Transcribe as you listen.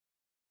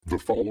The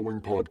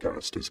following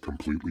podcast is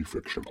completely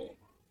fictional.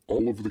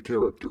 All of the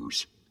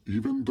characters,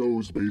 even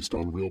those based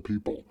on real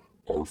people,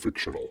 are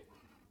fictional.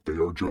 They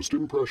are just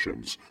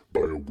impressions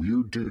by a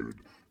weird dude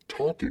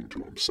talking to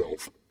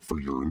himself for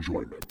your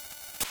enjoyment.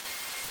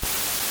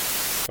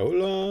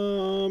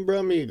 Hola,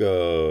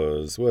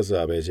 bramigos. What's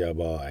up? It's your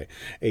boy,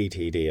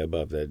 ATD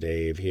Above the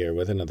Dave here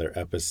with another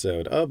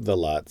episode of The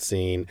Lot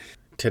Scene.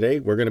 Today,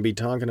 we're going to be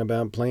talking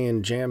about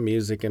playing jam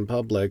music in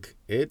public.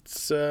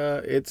 It's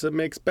a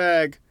mixed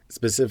bag.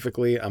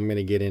 Specifically, I'm going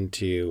to get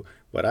into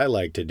what I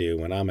like to do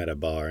when I'm at a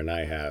bar and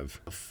I have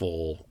a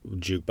full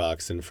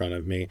jukebox in front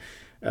of me.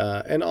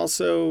 And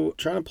also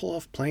trying to pull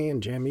off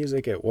playing jam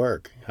music at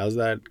work. How's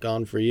that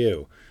gone for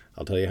you?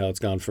 I'll tell you how it's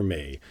gone for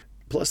me.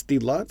 Plus, the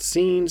Lot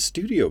Scene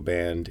studio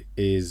band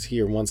is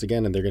here once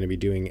again, and they're going to be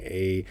doing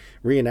a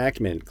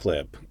reenactment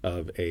clip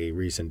of a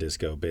recent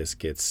Disco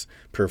Biscuits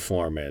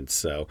performance.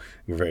 So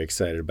we're very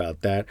excited about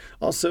that.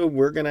 Also,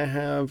 we're going to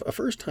have a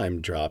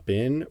first-time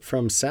drop-in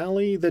from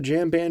Sally, the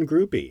jam band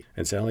groupie.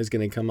 And Sally's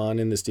going to come on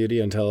in the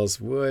studio and tell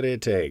us what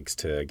it takes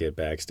to get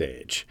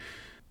backstage.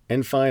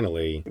 And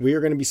finally, we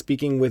are going to be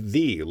speaking with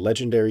the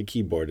legendary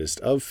keyboardist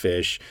of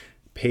Phish,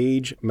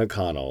 Page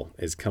McConnell,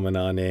 is coming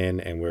on in,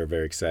 and we're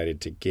very excited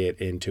to get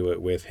into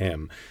it with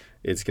him.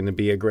 It's going to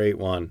be a great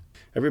one.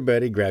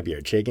 Everybody grab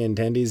your chicken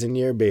tendies and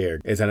your beer.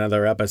 It's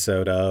another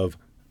episode of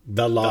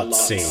The Lot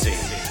Scene.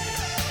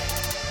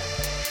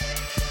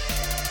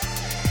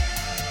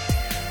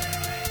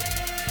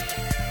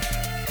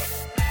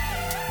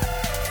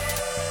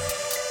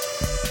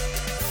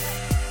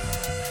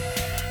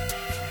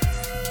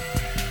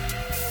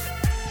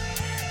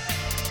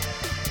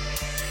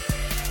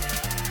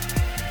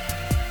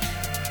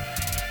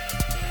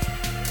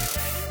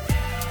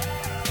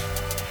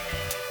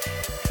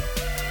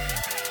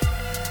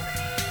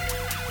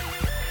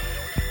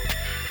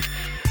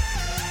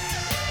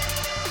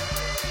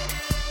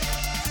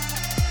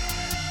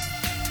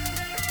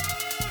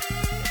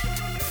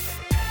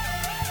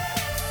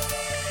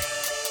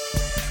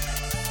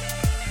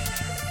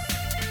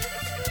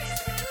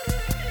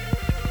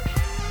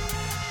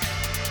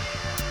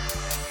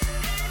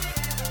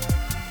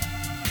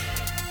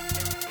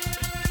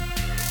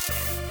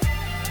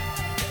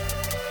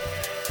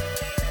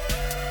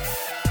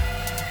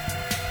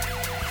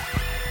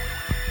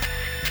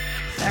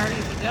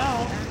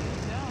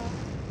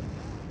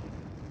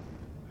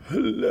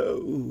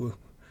 Hello,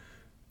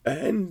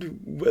 and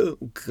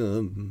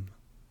welcome.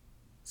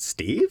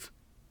 Steve?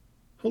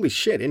 Holy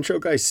shit, intro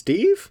guy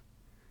Steve?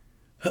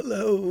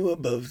 Hello,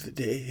 Above the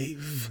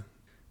Dave.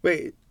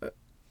 Wait,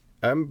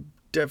 I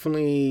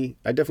definitely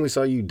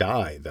saw you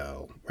die,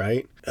 though,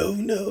 right? Oh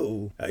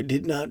no, I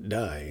did not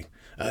die.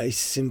 I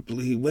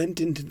simply went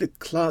into the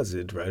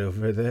closet right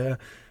over there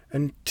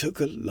and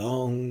took a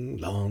long,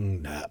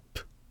 long nap.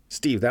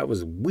 Steve, that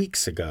was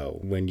weeks ago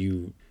when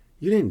you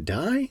didn't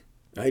die?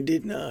 I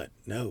did not,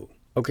 no.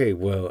 Okay,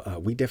 well,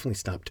 we definitely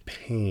stopped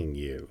paying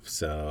you,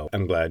 so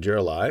I'm glad you're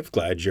alive,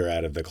 glad you're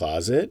out of the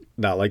closet.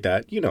 Not like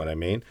that, you know what I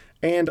mean.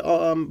 And,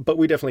 but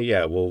we definitely,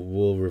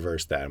 we'll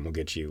reverse that and we'll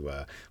get you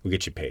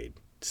paid.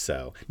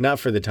 So, not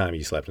for the time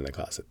you slept in the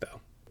closet,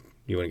 though.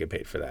 You want to get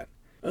paid for that.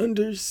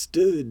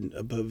 Understood,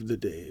 Above the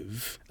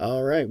Dave.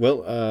 All right,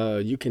 well,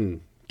 you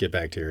can get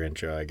back to your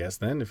intro, I guess,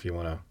 then, if you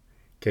want to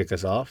kick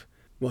us off.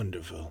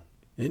 Wonderful.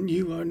 And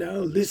you are now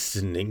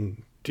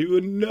listening to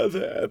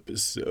another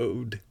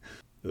episode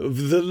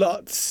of The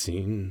Lot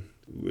Scene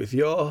with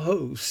your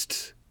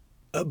host,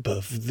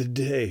 Above the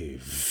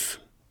Dave.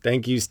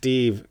 Thank you,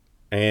 Steve.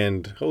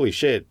 And holy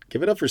shit,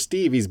 give it up for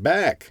Steve. He's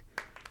back.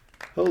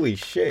 Holy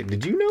shit.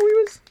 Did you know he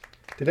was?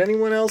 Did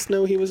anyone else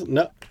know he was?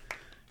 No.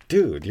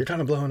 Dude, you're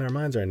kind of blowing our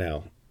minds right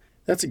now.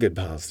 That's a good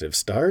positive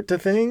start to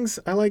things.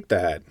 I like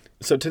that.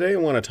 So today I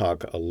want to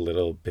talk a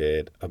little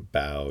bit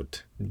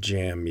about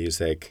jam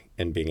music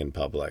and being in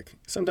public.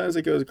 Sometimes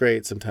it goes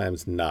great,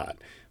 sometimes not.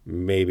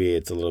 Maybe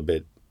it's a little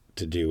bit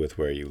to do with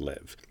where you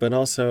live. But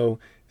also,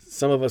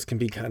 some of us can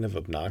be kind of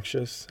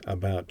obnoxious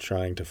about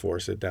trying to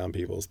force it down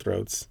people's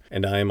throats.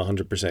 And I am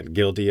 100%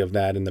 guilty of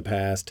that in the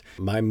past.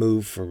 My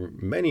move for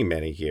many,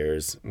 many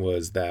years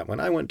was that when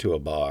I went to a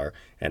bar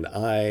and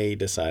I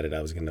decided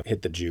I was going to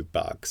hit the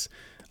jukebox,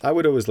 I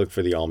would always look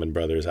for the Allman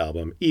Brothers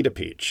album, Eat a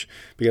Peach,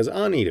 because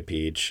on Eat a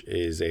Peach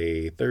is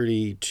a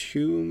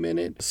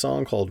 32-minute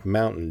song called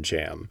Mountain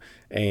Jam.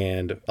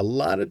 And a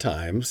lot of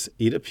times,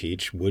 Eat a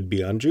Peach would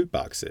be on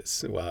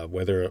jukeboxes,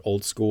 whether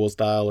old school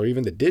style or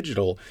even the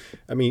digital.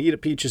 I mean, Eat a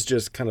Peach is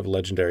just kind of a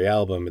legendary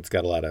album. It's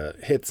got a lot of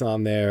hits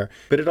on there,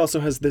 but it also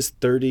has this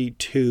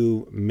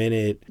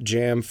 32-minute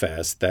jam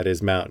fest that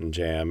is Mountain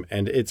Jam,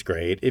 and it's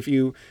great. If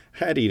you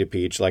had Eat a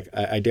Peach, like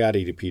I got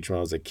Eat a Peach when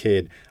I was a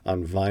kid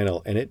on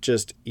vinyl, and it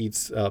just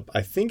eats up,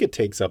 I think it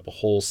takes up a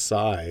whole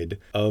side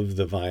of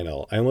the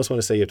vinyl. I almost want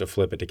to say you have to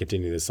flip it to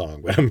continue the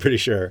song, but I'm pretty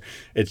sure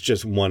it's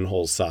just one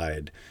whole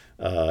side.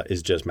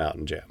 Is just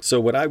Mountain Jam.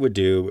 So what I would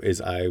do is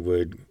I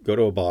would go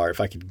to a bar. If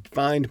I could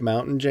find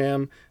Mountain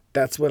Jam,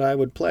 that's what I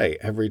would play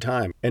every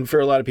time. And for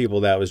a lot of people,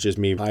 that was just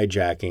me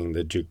hijacking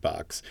the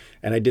jukebox.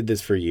 And I did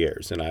this for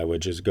years. And I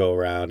would just go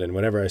around, and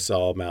whenever I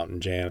saw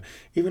Mountain Jam,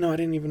 even though I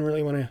didn't even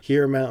really want to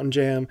hear Mountain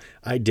Jam,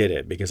 I did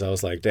it because I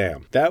was like,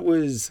 damn, that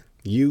was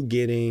you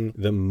getting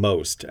the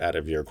most out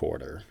of your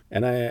quarter.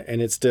 And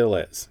it still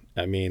is.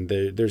 I mean,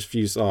 there's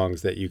few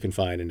songs that you can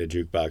find in a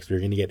jukebox where you're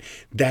going to get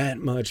that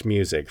much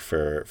music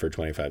for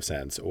 25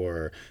 cents,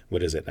 or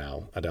what is it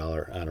now?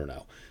 $1? I don't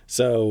know.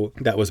 So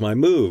that was my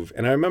move.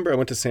 And I remember I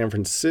went to San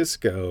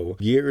Francisco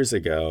years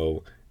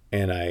ago,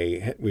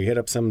 and we hit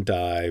up some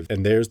dive,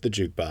 and there's the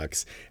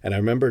jukebox. And I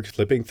remember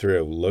flipping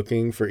through,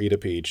 looking for Eat a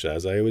Peach,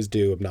 as I always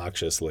do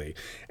obnoxiously.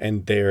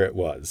 And there it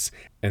was.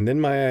 And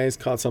then my eyes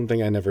caught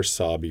something I never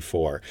saw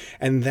before.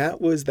 And that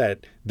was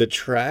that the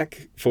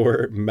track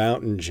for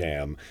Mountain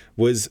Jam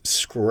was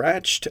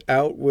scratched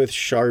out with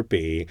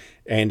Sharpie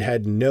and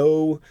had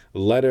no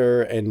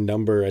letter and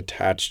number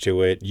attached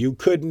to it. You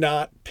could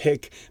not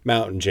pick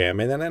Mountain Jam.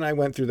 And then I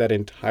went through that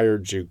entire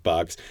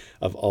jukebox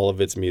of all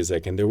of its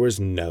music, and there was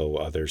no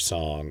other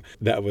song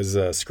that was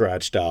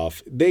scratched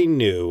off. They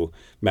knew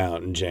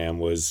Mountain Jam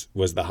was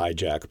the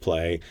hijack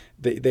play.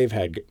 They've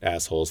had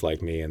assholes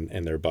like me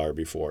in their bar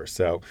before.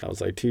 So I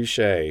was like, touche.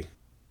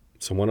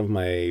 So one of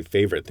my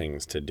favorite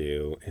things to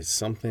do is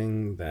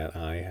something that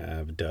I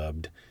have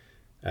dubbed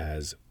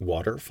as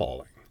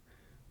waterfalling.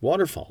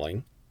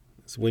 Waterfalling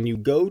is when you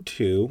go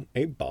to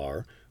a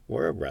bar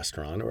or a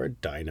restaurant or a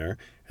diner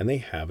and they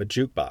have a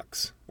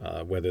jukebox,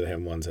 whether they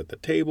have ones at the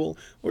table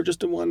or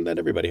just a one that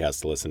everybody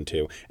has to listen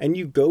to. And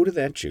you go to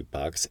that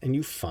jukebox and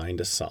you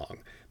find a song.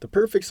 The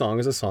perfect song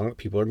is a song that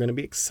people are going to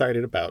be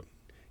excited about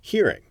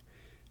hearing.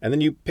 And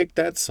then you pick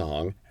that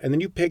song, and then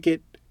you pick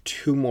it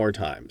 2 more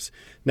times.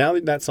 Now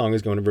that song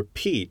is going to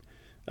repeat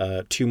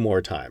 2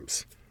 more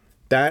times.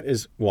 That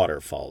is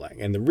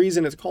waterfalling. And the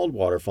reason it's called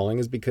waterfalling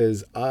is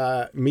because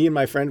me and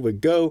my friend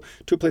would go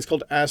to a place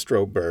called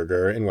Astro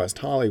Burger in West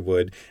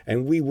Hollywood,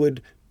 and we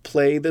would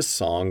play the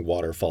song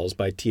Waterfalls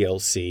by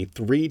TLC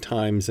 3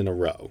 times in a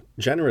row.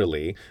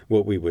 Generally,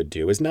 what we would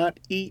do is not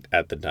eat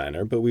at the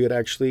diner, but we would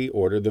actually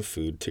order the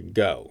food to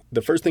go.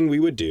 The first thing we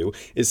would do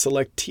is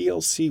select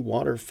TLC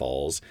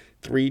Waterfalls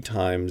 3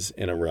 times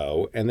in a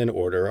row, and then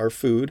order our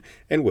food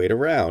and wait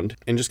around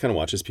and just kind of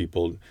watch as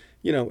people,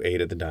 ate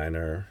at the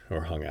diner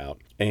or hung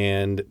out.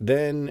 And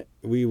then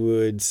we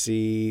would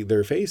see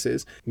their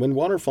faces when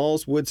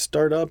Waterfalls would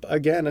start up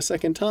again a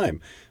second time.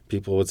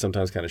 People would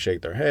sometimes kind of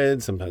shake their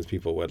heads, sometimes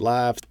people would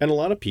laugh, and a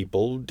lot of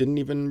people didn't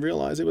even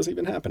realize it was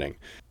even happening.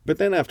 But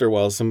then after a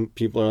while, some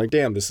people are like,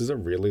 damn, this is a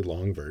really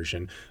long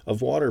version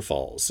of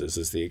Waterfalls. This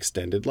is the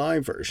extended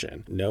live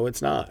version. No,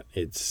 it's not.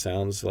 It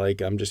sounds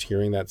like I'm just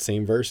hearing that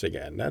same verse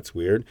again. That's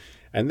weird.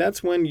 And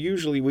that's when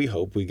usually we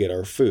hope we get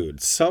our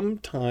food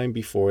sometime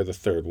before the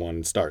third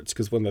one starts.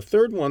 Because when the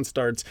third one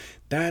starts,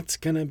 that's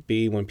going to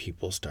be when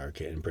people start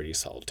getting pretty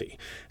salty.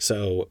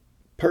 So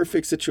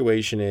perfect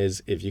situation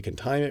is if you can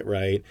time it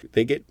right,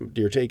 they get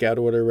your takeout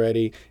order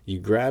ready, you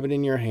grab it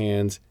in your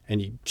hands,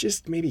 and you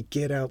just maybe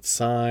get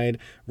outside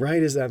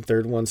right as that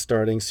third one's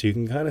starting so you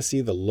can kind of see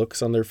the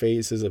looks on their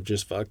faces of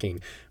just fucking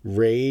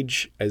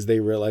rage as they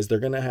realize they're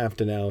going to have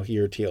to now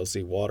hear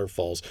TLC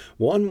Waterfalls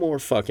one more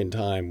fucking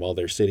time while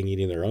they're sitting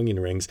eating their onion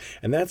rings.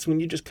 And that's when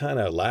you just kind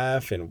of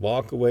laugh and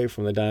walk away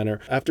from the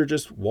diner after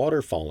just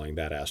waterfalling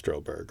that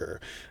Astro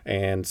Burger.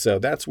 And so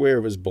that's where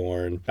it was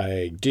born.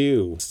 I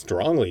do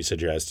strongly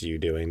suggest you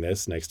doing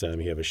this next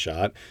time you have a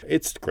shot.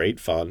 It's great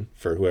fun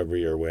for whoever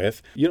you're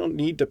with. You don't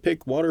need to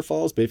pick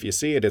Waterfalls, but if you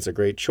see it, it's a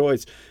great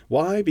choice.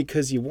 Why?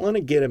 Because you want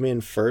to get them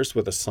in first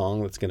with a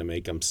song that's going to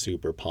make them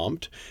super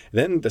pumped.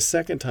 Then the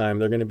second time,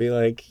 they're going to be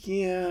like,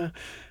 yeah,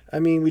 I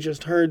mean, we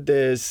just heard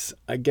this.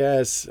 I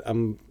guess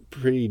I'm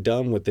pretty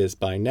done with this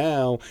by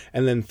now.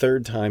 And then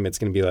third time, it's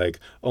going to be like,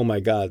 oh my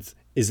God,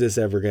 is this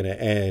ever going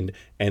to end?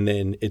 And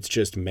then it's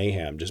just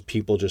mayhem. Just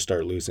people just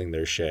start losing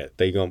their shit.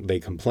 They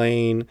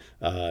complain,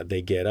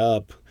 they get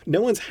up.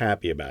 No one's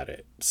happy about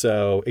it.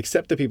 So,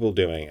 except the people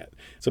doing it.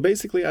 So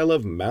basically, I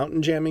love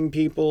mountain jamming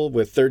people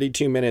with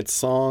 32-minute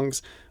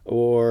songs,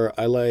 or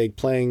I like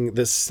playing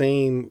the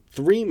same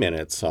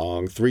 3-minute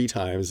song 3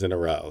 times in a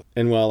row.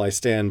 And while I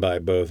stand by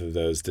both of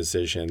those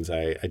decisions,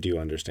 I do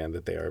understand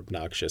that they are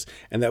obnoxious.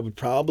 And that would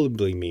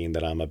probably mean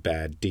that I'm a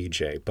bad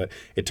DJ. But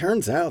it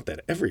turns out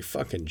that every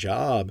fucking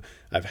job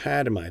I've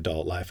had in my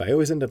adult life, I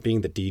always end up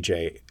being the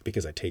DJ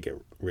because I take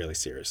it really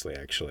seriously,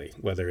 actually.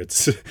 Whether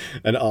it's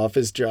an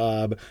office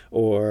job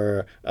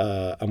or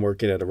I'm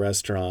working at a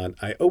restaurant,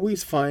 I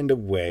always find a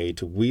way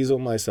to weasel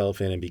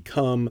myself in and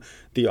become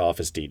the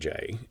office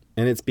DJ.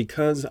 And it's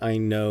because I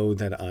know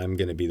that I'm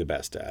going to be the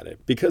best at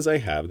it, because I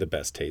have the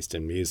best taste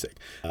in music.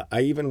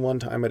 I even one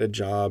time at a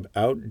job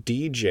out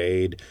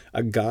DJ'd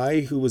a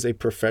guy who was a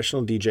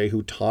professional DJ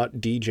who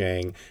taught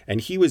DJing, and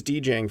he was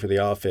DJing for the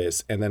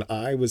office. And then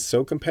I was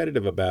so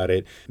competitive about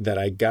it that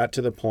I got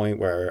to the point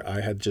where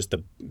I had just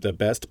the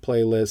best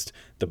playlist.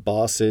 The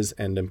bosses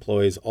and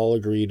employees all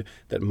agreed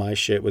that my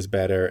shit was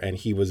better, and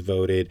he was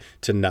voted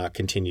to not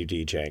continue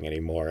DJing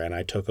anymore. And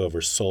I took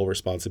over sole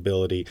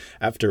responsibility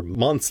after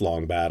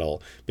months-long battle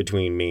battle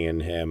between me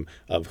and him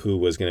of who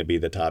was going to be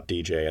the top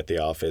DJ at the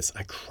office.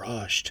 I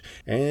crushed,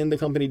 and the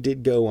company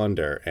did go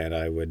under, and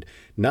I would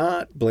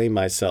not blame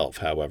myself,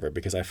 however,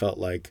 because I felt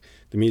like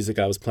the music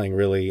I was playing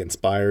really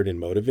inspired and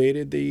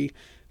motivated the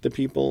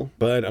people,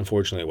 but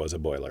unfortunately it was a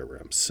boiler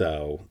room.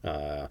 So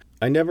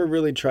I never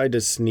really tried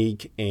to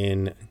sneak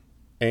in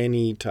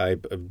any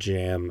type of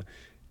jam,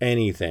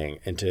 anything,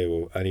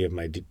 into any of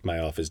my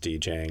office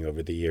DJing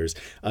over the years,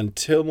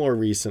 until more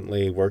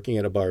recently working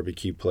at a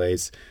barbecue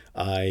place.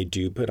 I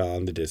do put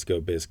on the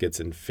Disco Biscuits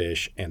and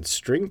Fish and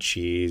String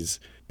Cheese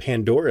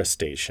Pandora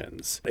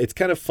stations. It's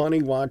kind of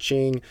funny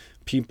watching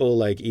people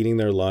like eating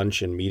their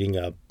lunch and meeting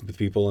up with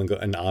people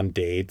and on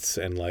dates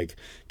and like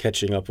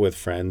catching up with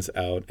friends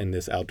out in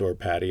this outdoor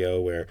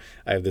patio where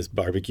I have this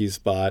barbecue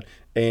spot,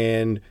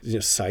 and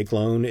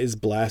Cyclone is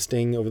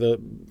blasting over the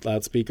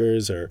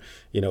loudspeakers, or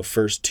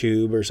First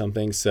Tube or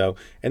something. So,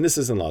 and this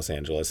is in Los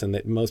Angeles, and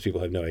most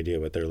people have no idea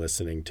what they're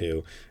listening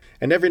to.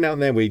 And every now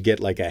and then we'd get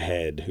like a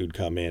head who'd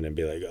come in and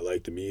be like, I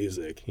like the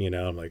music.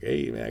 I'm like,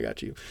 hey, man, I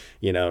got you.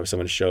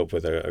 Someone show up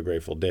with a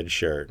Grateful Dead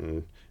shirt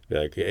and be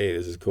like, hey,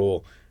 this is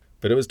cool.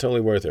 But it was totally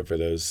worth it for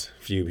those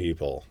few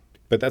people.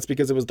 But that's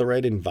because it was the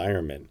right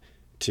environment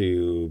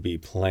to be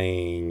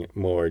playing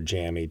more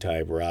jammy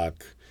type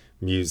rock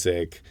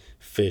music,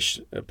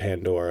 Fish,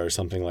 Pandora or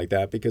something like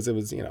that, because it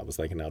was, it was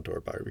like an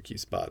outdoor barbecue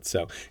spot.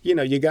 So,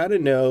 you got to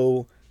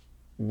know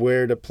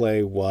where to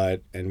play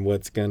what and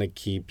what's going to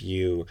keep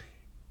you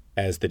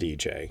as the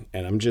DJ.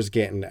 And I'm just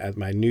getting at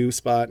my new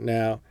spot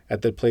now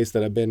at the place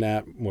that I've been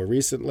at more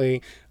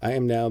recently. I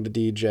am now the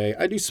DJ.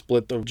 I do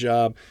split the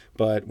job,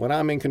 but when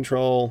I'm in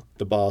control,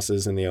 the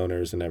bosses and the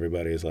owners and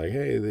everybody is like,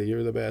 hey,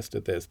 you're the best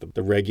at this.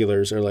 The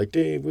regulars are like,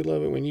 Dave, we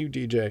love it when you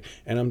DJ.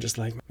 And I'm just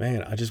like,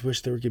 man, I just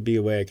wish there could be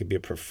a way I could be a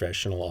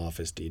professional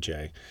office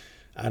DJ.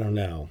 I don't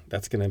know.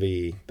 I'm going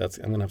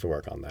to have to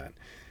work on that.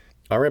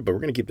 All right, but we're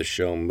going to keep the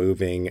show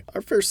moving.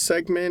 Our first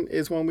segment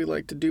is one we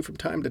like to do from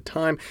time to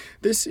time.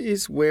 This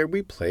is where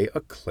we play a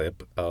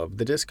clip of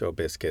the Disco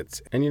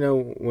Biscuits. And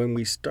when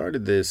we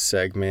started this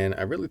segment,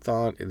 I really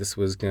thought this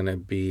was going to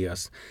be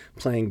us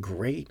playing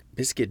great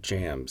biscuit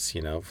jams,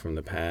 from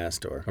the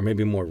past, or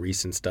maybe more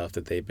recent stuff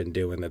that they've been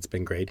doing that's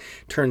been great.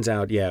 Turns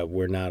out,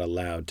 we're not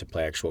allowed to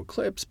play actual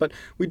clips, but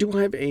we do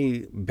have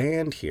a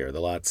band here, the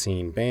Lot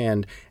Scene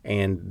Band,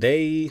 and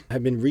they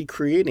have been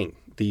recreating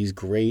these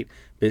great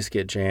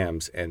biscuit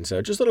jams. And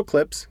so just little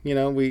clips,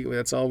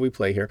 that's all we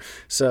play here.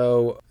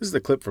 So this is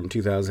the clip from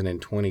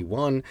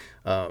 2021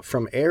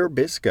 from Air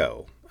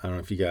Bisco. I don't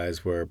know if you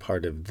guys were a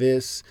part of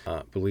this.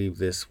 I believe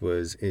this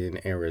was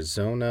in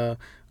Arizona,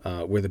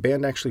 where the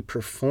band actually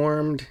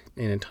performed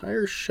an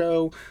entire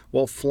show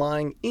while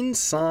flying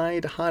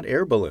inside hot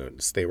air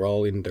balloons. They were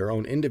all in their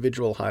own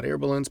individual hot air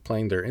balloons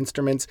playing their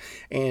instruments,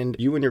 and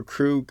you and your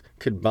crew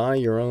could buy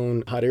your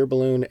own hot air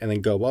balloon and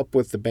then go up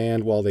with the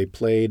band while they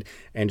played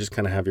and just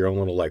kind of have your own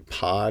little like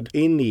pod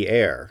in the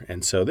air.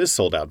 And so this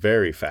sold out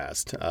very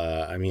fast.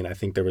 I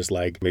think there was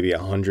like maybe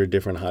 100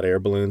 different hot air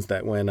balloons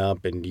that went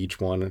up, and each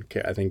one,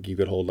 I think you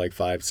could hold like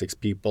 5-6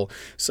 people.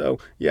 So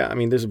yeah,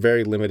 there's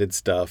very limited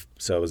stuff.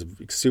 So it was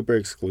a super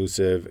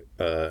exclusive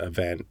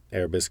event,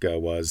 Air Bisco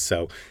was.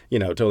 So,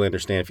 totally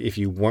understand if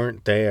you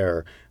weren't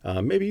there,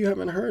 maybe you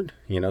haven't heard,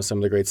 some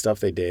of the great stuff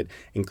they did,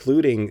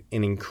 including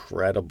an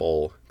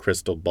incredible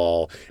crystal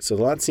ball. So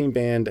the Lot Scene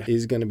Band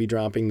is going to be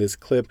dropping this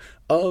clip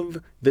of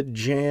the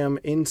jam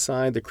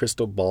inside the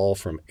crystal ball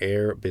from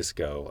Air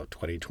Bisco of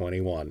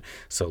 2021.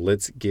 So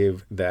let's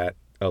give that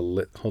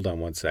hold on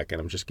one second.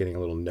 I'm just getting a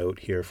little note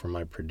here from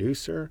my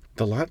producer.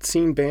 The Lot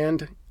Scene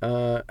Band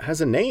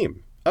has a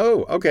name.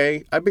 Oh,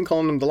 okay. I've been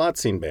calling them the Lot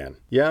Scene Band.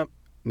 Yeah,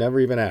 never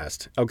even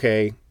asked.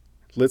 Okay,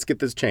 let's get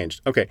this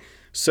changed. Okay,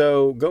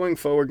 so going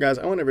forward, guys,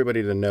 I want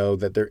everybody to know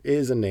that there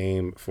is a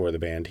name for the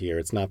band here.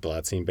 It's not the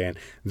Lot Scene Band.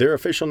 Their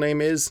official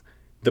name is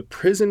the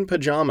Prison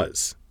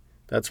Pajamas.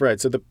 That's right,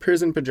 so the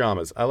Prison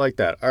Pajamas. I like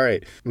that. All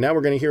right, now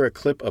we're going to hear a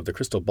clip of the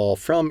crystal ball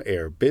from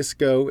Air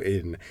Bisco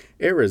in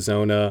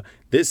Arizona.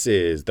 This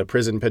is the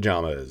Prison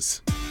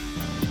Pajamas.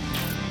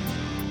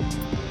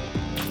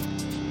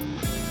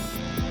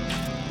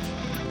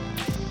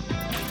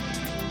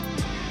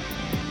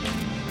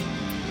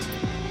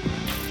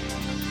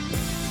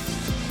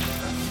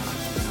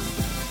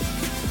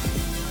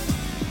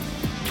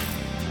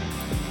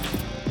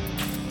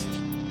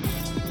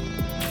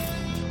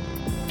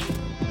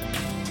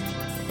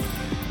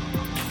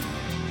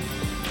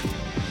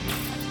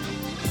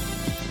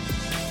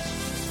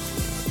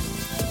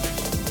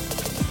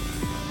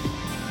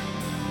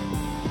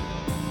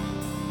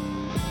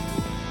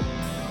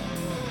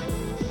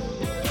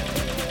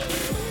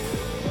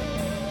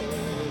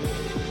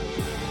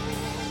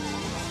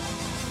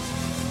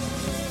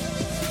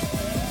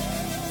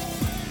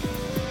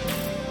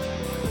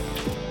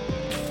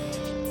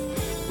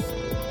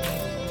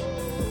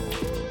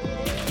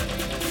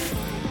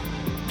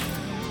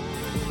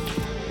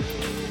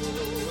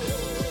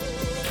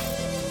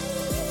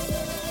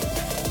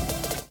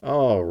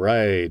 All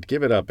right,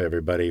 give it up,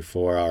 everybody,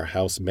 for our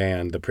house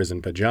band, the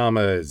Prison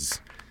Pajamas.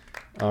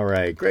 All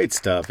right, great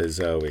stuff as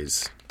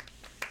always.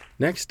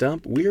 Next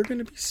up, we are going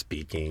to be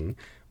speaking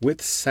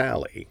with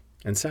Sally.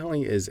 And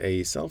Sally is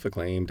a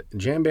self-acclaimed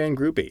jam band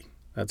groupie.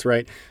 That's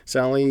right.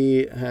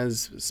 Sally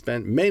has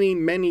spent many,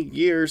 many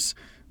years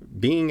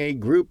being a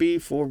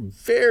groupie for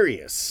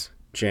various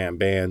jam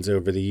bands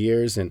over the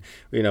years. And,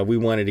 we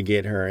wanted to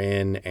get her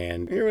in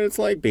and hear what it's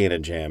like being a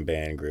jam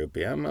band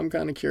groupie. I'm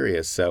kind of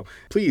curious. So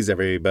please,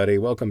 everybody,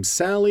 welcome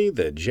Sally,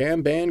 the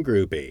jam band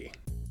groupie.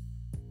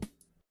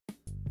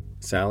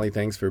 Sally,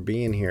 thanks for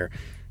being here.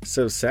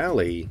 So,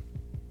 Sally,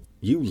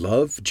 you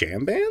love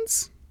jam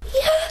bands?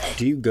 Yeah.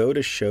 Do you go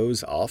to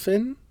shows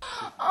often?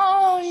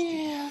 Oh,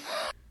 yeah.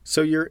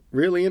 So you're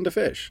really into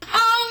Fish?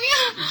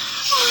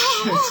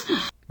 Oh, yeah.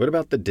 What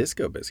about the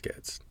Disco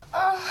Biscuits?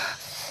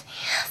 Yes.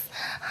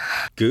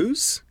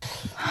 Goose?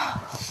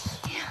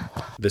 Yeah.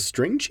 The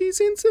string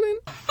cheese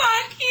incident?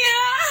 Fuck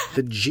yeah.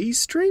 The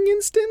G-string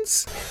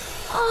instance?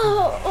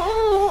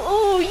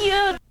 Oh,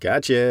 yeah.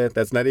 Gotcha.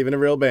 That's not even a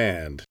real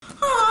band.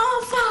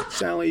 Oh, fuck.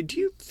 Sally, do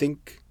you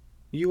think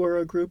you are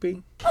a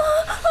groupie?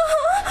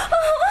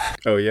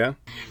 Oh, yeah?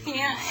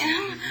 Yeah,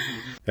 I am.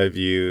 Have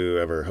you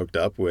ever hooked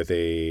up with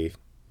a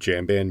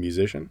jam band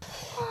musician?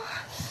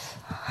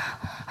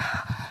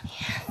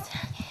 Yes.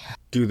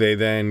 Do they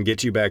then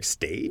get you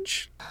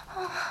backstage?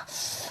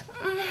 Yes.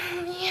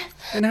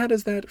 And how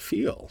does that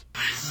feel?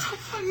 So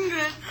fucking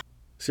good.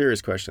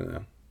 Serious question,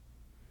 though.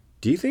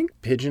 Do you think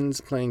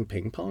pigeons playing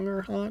ping pong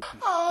are hot?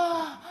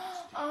 Oh,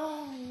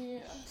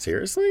 yeah.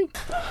 Seriously?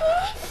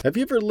 Have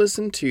you ever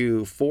listened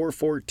to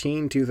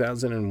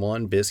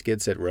 4/14/2001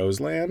 Biscuits at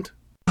Roseland?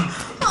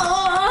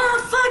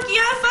 Oh, fuck yeah.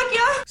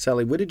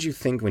 Sally, what did you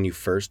think when you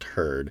first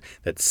heard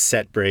that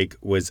Set Break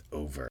was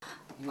over?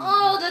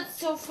 Oh, that's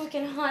so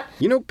fucking hot.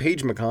 You know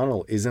Paige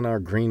McConnell is in our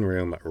green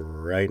room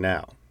right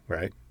now,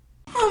 right?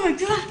 Oh my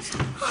god.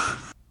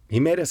 He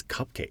made us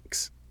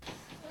cupcakes.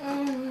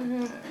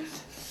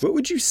 What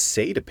would you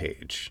say to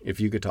Paige if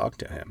you could talk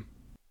to him?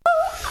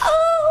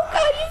 Oh,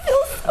 God, you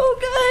feel so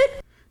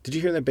good. Did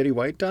you hear that Betty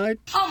White died?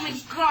 Oh my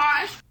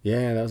gosh.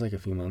 Yeah, that was like a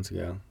few months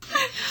ago.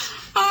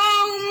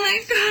 Oh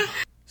my god.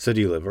 So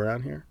do you live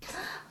around here,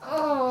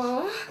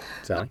 Oh.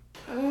 Sally?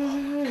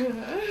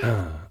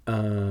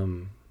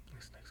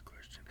 Next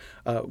question.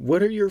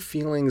 What are your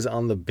feelings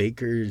on the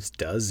Baker's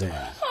Dozen?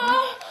 Yeah.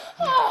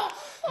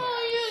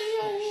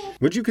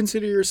 Would you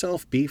consider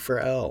yourself B for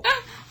L?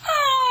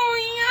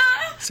 Oh,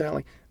 yeah.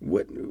 Sally,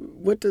 what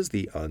does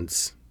the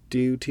unts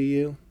do to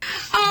you?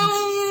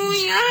 Oh,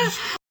 yeah.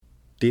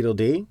 Deedle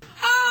D?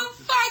 Oh,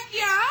 fuck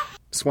yeah.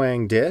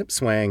 Swang dip?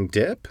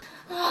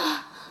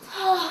 Oh,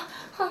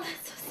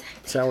 that's so sick.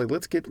 Sally,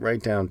 let's get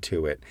right down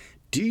to it.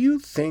 Do you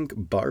think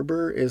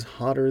Barber is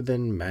hotter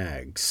than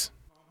Mags?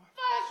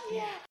 Fuck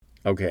yeah.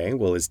 Okay,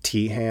 well, is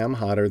T-Ham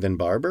hotter than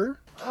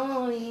Barber?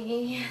 Oh,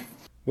 yeah.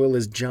 Well,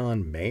 is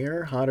John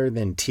Mayer hotter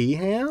than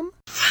T-Ham?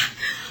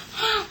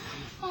 Oh,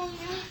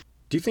 yeah.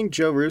 Do you think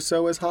Joe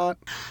Russo is hot?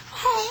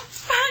 Oh,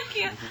 fuck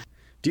yeah.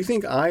 Do you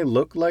think I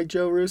look like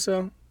Joe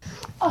Russo?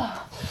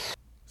 Oh.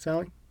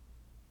 Sally?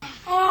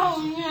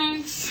 Oh,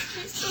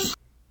 yes.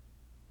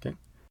 Okay.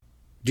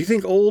 Do you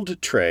think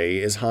old Trey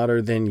is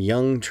hotter than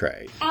young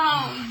Trey?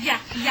 Oh, yeah.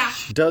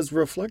 Does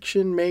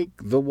reflection make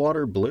the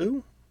water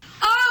blue?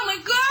 Oh, my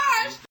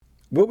gosh.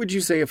 What would you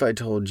say if I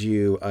told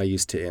you I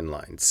used to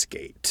inline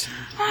skate?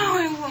 Oh,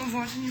 I love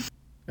watching you.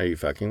 Are you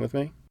fucking with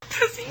me?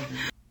 Pussy.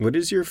 What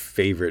is your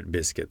favorite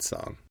Biscuit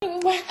song?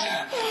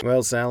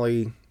 Well,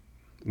 Sally,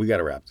 we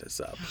gotta wrap this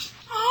up.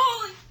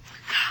 Holy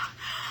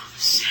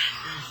shit.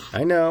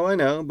 I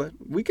know, but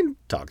we can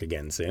talk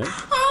again soon.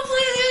 Oh,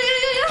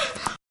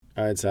 please.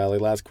 All right, Sally,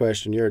 last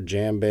question. You're a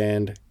jam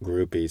band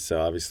groupie, so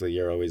obviously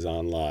you're always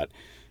on lot.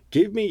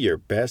 Give me your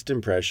best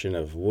impression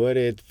of what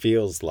it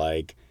feels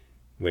like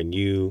when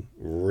you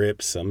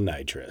rip some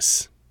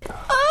nitrous.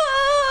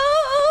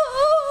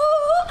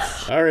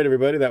 All right,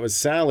 everybody, that was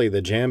Sally,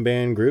 the jam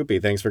band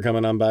groupie. Thanks for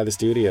coming on by the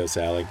studio,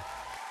 Sally.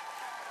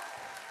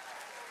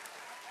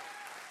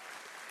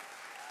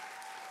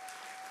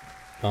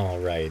 All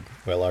right.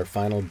 Well, our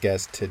final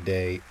guest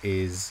today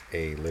is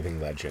a living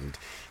legend.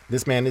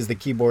 This man is the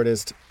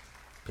keyboardist,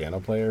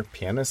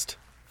 pianist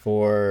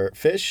for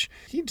Fish.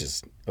 He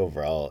just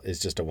overall is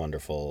just a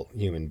wonderful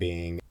human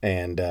being.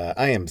 And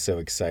I am so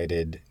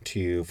excited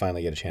to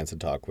finally get a chance to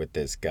talk with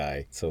this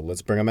guy. So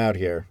let's bring him out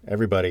here.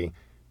 Everybody,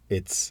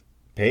 it's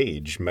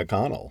Paige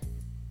McConnell.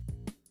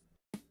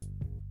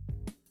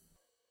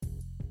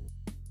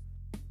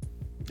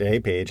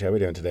 Hey, Paige, how we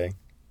doing today?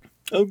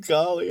 Oh,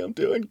 golly, I'm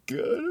doing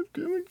good.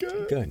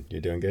 Good. You're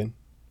doing good?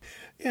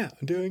 Yeah,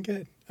 I'm doing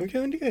good. I'm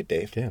doing good,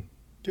 Dave. Yeah.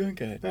 Doing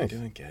good. Nice. I'm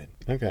doing good.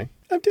 Okay.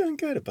 I'm doing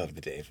good above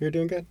the Dave. You're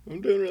doing good?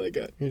 I'm doing really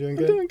good. You're doing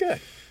good? I'm doing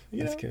good.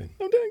 That's good.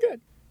 I'm doing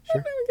good.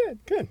 Sure. I'm doing good.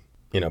 Good.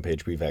 You know,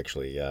 Paige, we've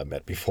actually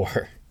met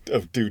before.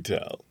 Do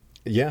tell.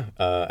 Yeah,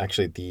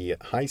 actually at the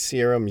High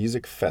Sierra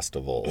Music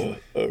Festival.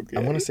 Okay. I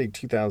want to say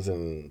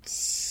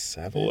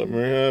 2007. Let me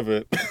have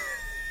it.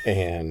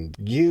 And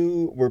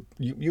you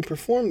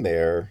performed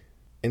there,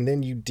 and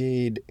then you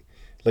did,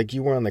 like,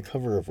 you were on the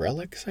cover of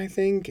Relics, I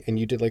think, and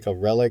you did like a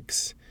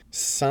Relics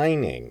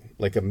signing,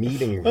 like a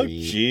meet and Oh,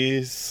 greet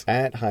jeez.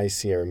 at High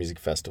Sierra Music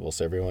Festival.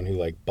 So everyone who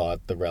like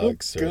bought the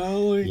relics, or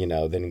golly. you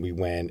know, then we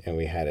went and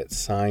we had it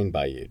signed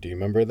by you. Do you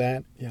remember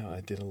that? Yeah,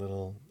 I did a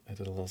little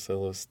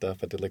solo stuff.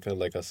 I did like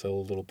a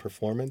solo little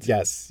performance.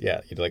 Yes,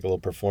 yeah. You did like a little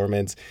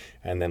performance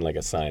and then like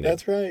a signing.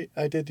 That's right.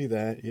 I did do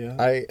that.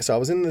 Yeah. So I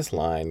was in this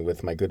line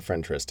with my good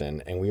friend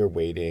Tristan, and we were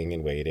waiting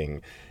and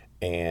waiting,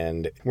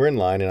 and we're in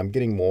line, and I'm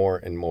getting more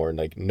and more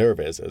like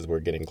nervous as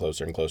we're getting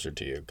closer and closer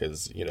to you,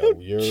 because you know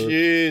you're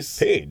Jeez.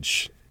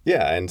 Paige.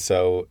 Yeah, and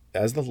so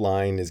as the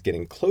line is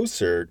getting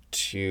closer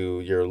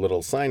to your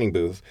little signing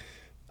booth,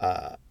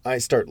 I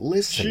start Gee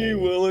listening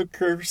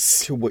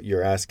willikers. to what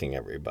you're asking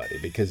everybody,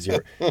 because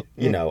you're,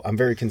 you know, I'm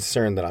very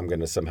concerned that I'm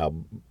going to somehow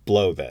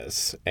blow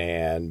this.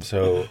 And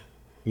so,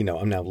 you know,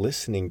 I'm now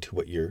listening to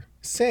what you're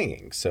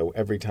saying. So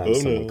every time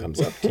someone comes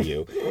up to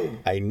you,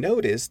 I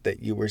noticed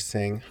that you were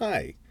saying,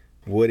 "Hi,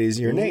 what is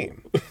your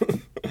name?"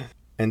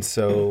 And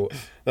so,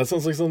 That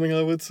sounds like something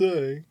I would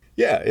say.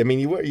 yeah, I mean,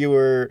 you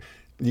were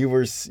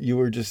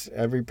just,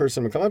 every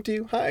person would come up to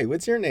you, "Hi,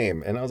 what's your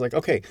name?" And I was like,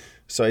 okay.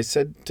 So I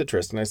said to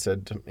Tristan, I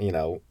said, you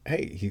know,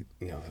 hey,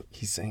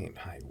 he's saying,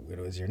 "Hi, what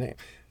is your name?"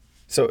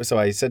 So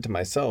I said to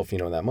myself, you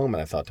know, in that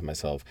moment, I thought to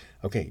myself,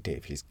 okay,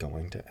 Dave, he's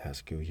going to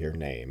ask you your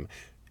name.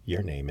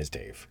 Your name is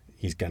Dave.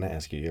 He's going to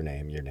ask you your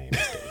name. Your name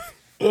is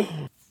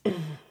Dave.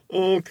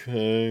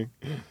 Okay.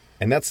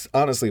 And that's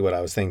honestly what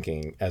I was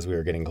thinking as we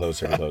were getting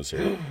closer and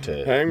closer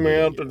to Hang me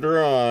out to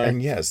dry.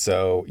 And yeah,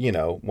 so, you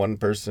know, one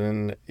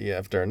person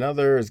after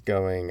another is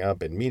going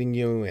up and meeting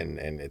you, and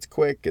it's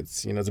quick.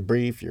 It's, you know, it's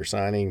brief. You're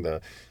signing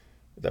the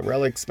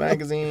Relics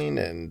magazine,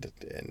 and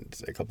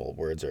a couple of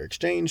words are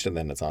exchanged, and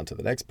then it's on to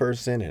the next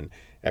person. And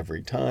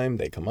every time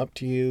they come up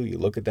to you, you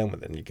look at them,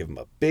 and then you give them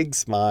a big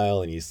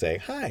smile, and you say,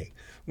 "Hi,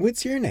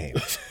 what's your name?"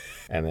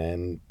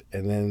 and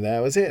then that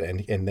was it.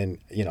 And then,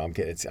 you know, I'm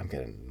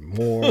getting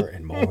more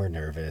and more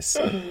nervous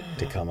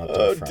to come up to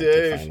the front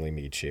Dave. to finally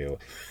meet you.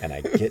 And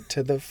I get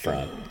to the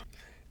front,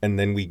 and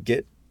then we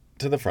get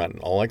to the front,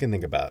 and all I can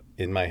think about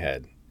in my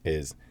head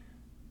is,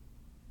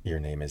 "Your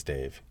name is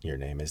Dave. Your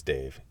name is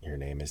Dave. Your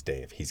name is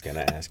Dave. He's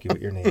gonna ask you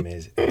what your name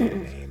is. And your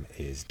name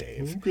is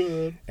Dave."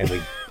 Good. And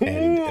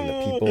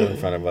the people in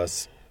front of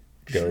us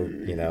go,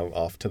 you know,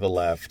 off to the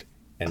left,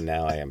 and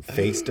now I am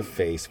face to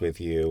face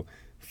with you.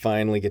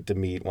 Finally get to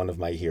meet one of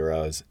my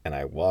heroes, and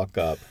I walk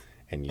up,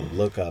 and you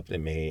look up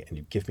at me, and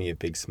you give me a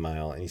big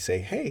smile, and you say,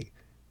 "Hey,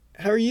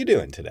 how are you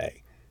doing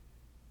today?"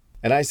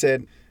 And I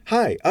said,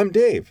 "Hi, I'm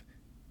Dave,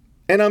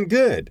 and I'm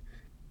good."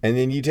 And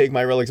then you take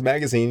my Relics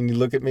magazine and you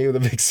look at me with a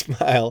big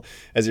smile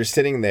as you're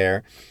sitting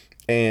there,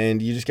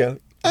 and you just go,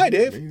 "Hi,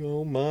 Dave.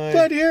 Oh my.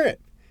 Glad to hear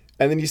it."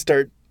 And then you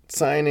start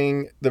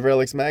signing the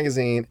Relics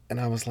magazine,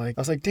 and I was like,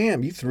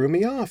 "Damn, you threw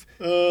me off.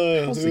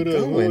 How's it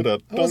going?" I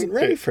wasn't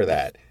ready for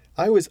that.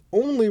 I was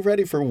only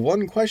ready for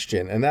one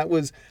question, and that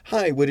was,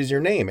 "Hi, what is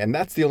your name?" And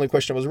that's the only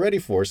question I was ready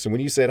for. So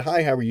when you said,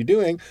 "Hi, how are you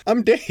doing?"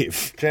 I'm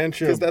Dave. Can't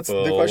you Because that's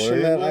the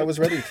question that believe I it? was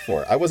ready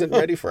for. I wasn't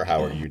ready for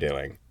 "How are you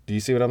doing?" Do you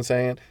see what I'm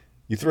saying?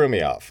 You threw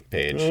me off,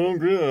 Paige. Oh,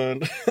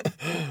 good.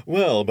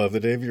 Well, Above the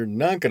Dave, you're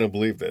not going to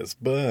believe this,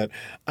 but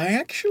I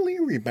actually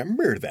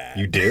remember that.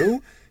 You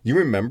do? You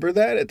remember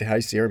that at the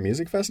High Sierra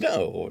Music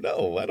Festival?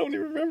 No, I don't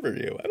even remember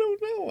you. I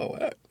don't know.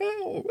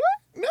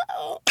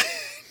 No.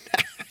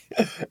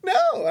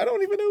 No, I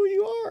don't even know who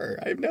you are.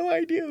 I have no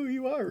idea who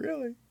you are,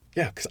 really.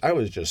 Yeah, because I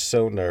was just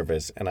so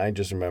nervous, and I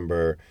just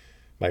remember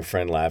my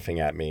friend laughing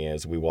at me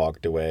as we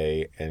walked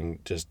away, and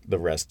just the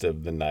rest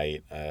of the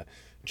night,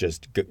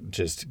 just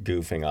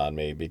goofing on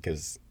me,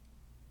 because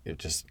it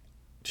just,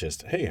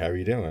 "Hey, how are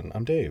you doing?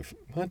 I'm Dave."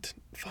 What?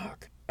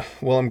 Fuck.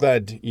 Well, I'm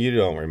glad you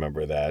don't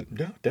remember that.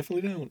 No,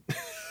 definitely don't.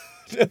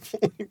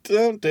 Definitely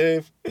don't,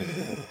 Dave.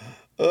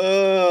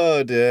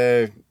 Oh,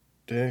 Dave.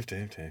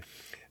 Dave.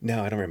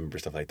 No, I don't remember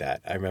stuff like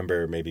that. I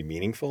remember maybe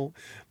meaningful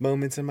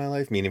moments in my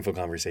life, meaningful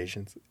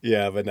conversations.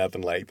 Yeah, but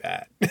nothing like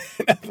that.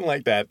 Nothing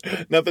like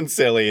that. Nothing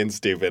silly and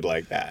stupid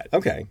like that.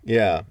 Okay,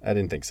 yeah, I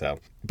didn't think so.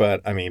 But,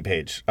 I mean,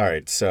 Paige, all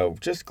right, so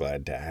just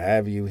glad to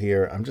have you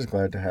here. I'm just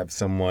glad to have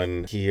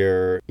someone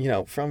here, you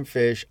know, from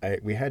Fish.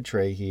 We had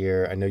Trey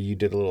here. I know you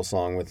did a little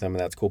song with them, and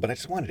that's cool. But I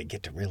just wanted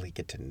to really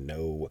get to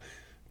know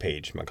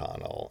Paige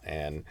McConnell.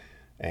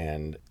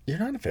 And you're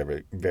not a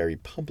very, very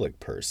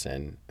public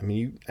person. I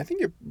mean, I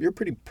think you're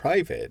pretty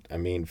private. I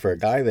mean, for a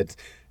guy that's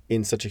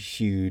in such a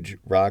huge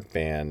rock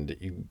band,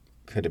 you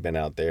could have been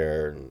out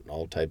there in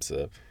all types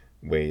of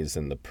ways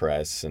in the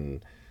press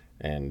and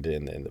in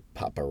the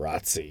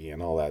paparazzi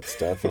and all that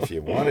stuff if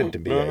you wanted to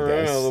be, I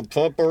guess. The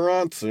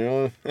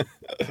paparazzi.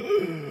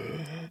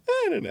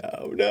 I don't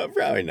know. No,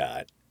 probably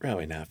not.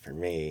 Probably not for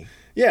me.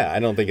 Yeah, I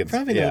don't think it's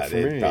Probably not for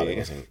it me. probably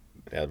wasn't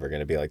ever going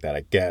to be like that,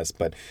 I guess.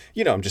 But,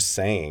 you know, I'm just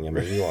saying, I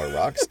mean, you are a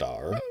rock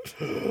star.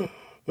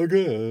 I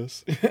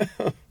guess.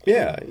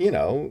 Yeah, you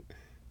know,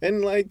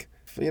 and like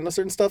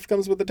certain stuff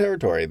comes with the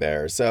territory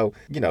there. So,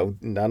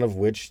 none of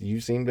which you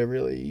seem to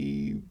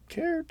really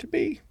care to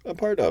be a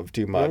part of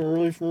too much. Not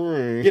really for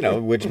me.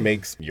 Which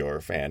makes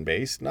your fan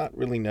base not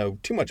really know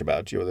too much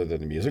about you other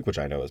than the music, which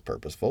I know is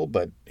purposeful.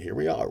 But here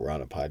we are. We're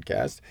on a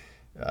podcast.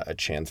 A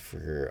chance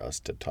for us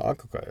to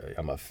talk.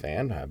 I'm a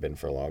fan. I've been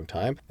for a long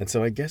time. And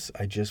so I guess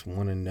I just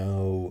want to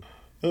know...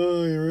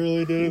 Oh, you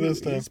really did it this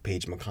time. Who's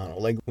Paige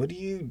McConnell? Like, what do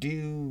you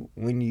do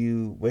when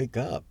you wake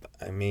up?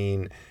 I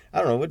mean,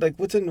 I don't know.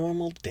 What's a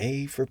normal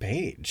day for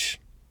Paige?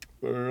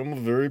 I'm a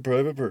very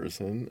private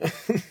person.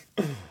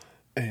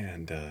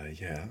 And,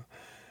 yeah.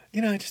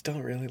 I just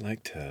don't really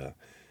like to,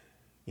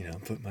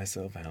 put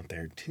myself out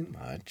there too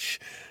much.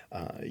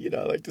 I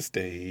like to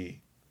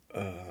stay,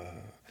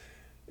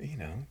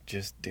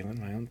 just doing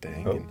my own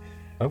thing. Oh, and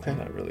okay. I'm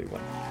not really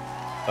one.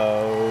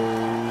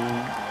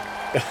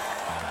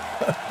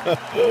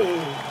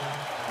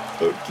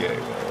 Okay,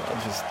 well,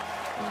 I'll just...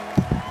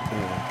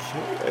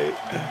 Okay.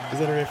 Is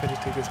that alright if I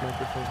just take this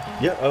microphone?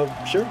 Yeah,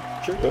 sure.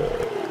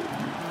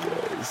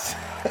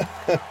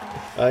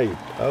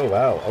 Oh,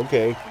 wow,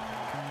 okay.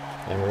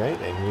 All right,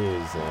 and he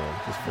is,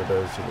 just for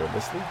those who are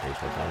listening, Paige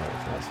McConnell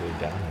is now sitting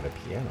down at a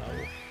piano.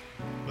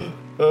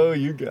 Oh,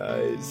 you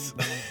guys.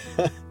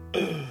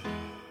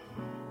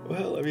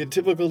 Well, I mean, a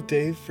typical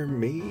day for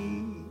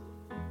me.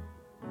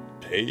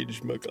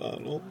 Paige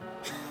McConnell.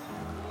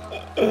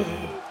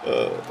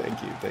 Oh,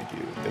 thank you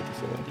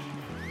so much.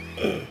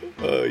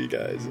 Oh, you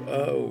guys.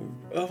 Oh,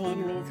 I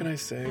don't know, what can I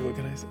say?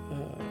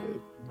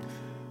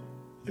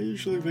 I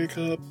usually wake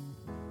up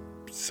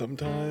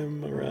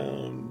sometime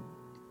around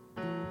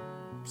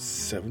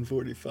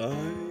 7:45,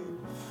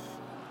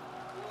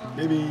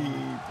 maybe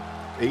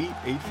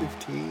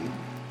 8:15.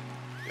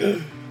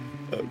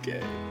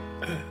 Okay.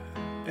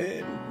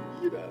 And,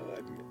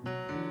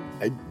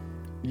 I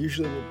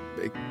usually will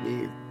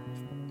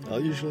I'll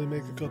usually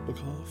make a cup of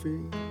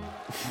coffee.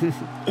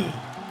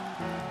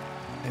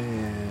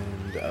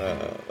 And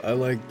I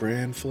like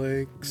bran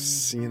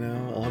flakes,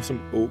 I'll have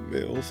some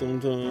oatmeal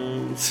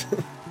sometimes.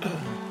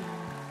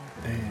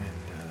 And,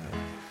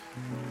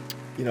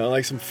 I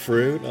like some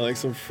fruit. I like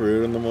some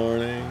fruit in the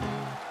morning.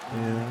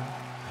 And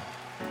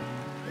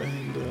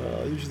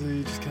I'll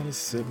usually just kind of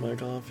sip my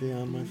coffee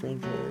on my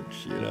front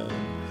porch,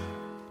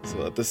 so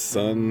let the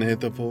sun hit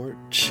the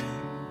porch.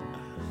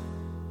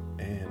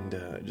 And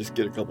just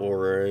get a couple of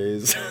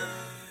rays.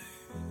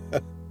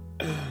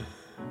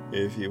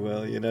 If you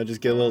will,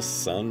 just get a little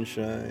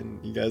sunshine.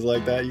 You guys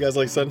like that? You guys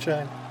like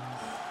sunshine?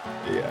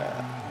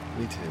 Yeah,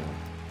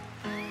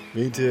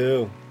 me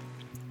too.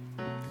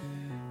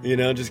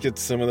 Just get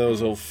some of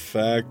those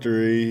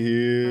olfactory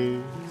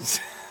hues.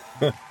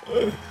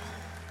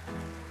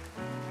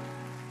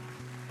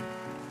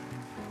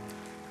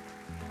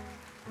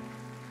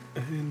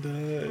 And,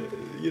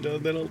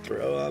 then I'll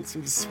throw on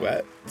some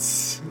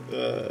sweats.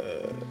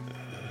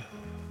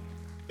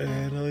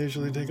 And I'll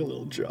usually take a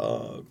little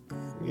jog.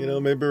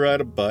 Maybe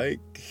ride a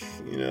bike,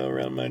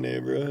 around my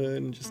neighborhood.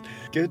 And just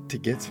good to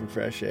get some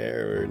fresh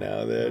air every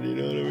now and then, you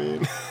know what I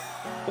mean?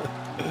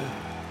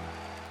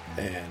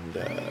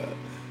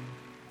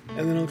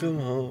 And then I'll come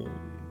home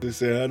to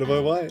say hi to my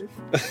wife.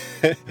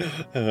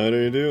 How do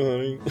you do,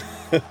 honey?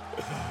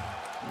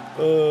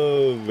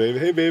 Oh, baby,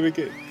 hey, baby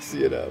cakes,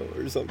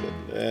 or something.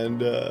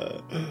 And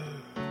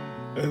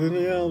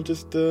then, I'll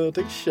just take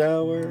a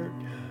shower.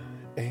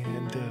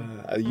 And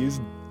I use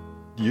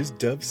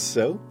Dove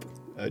soap.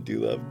 I do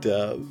love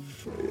Dove.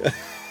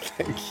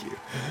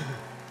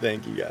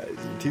 Thank you, guys.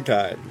 You're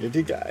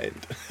too kind.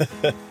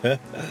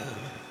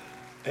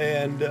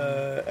 And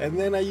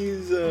then I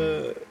use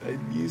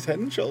Head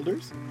and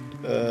Shoulders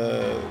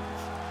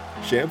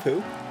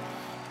shampoo.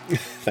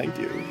 Thank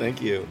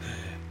you.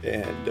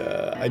 And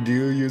I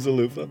do use a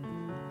loofah.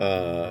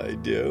 I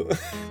do.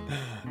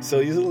 So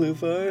I use a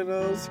loofah and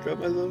I'll scrub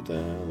myself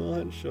down, little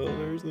Head and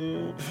Shoulders,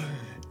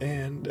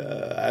 And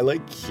I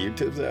like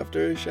Q-tips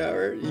after a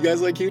shower. You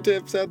guys like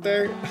Q-tips out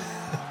there?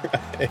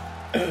 Right.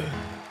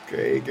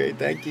 Great.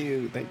 Thank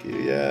you.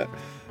 Yeah.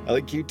 I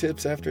like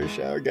Q-tips after a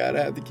shower.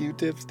 Gotta have the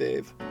Q-tips,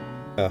 Dave.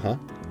 Uh-huh.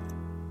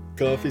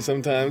 Coffee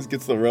sometimes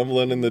gets the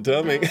rumbling in the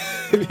tummy.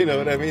 If you know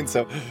what I mean.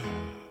 So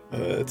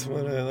that's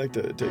when I like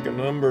to take a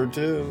number,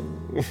 too.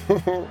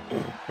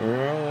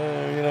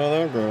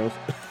 That girls.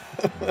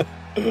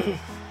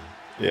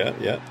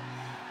 Yeah.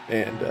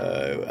 And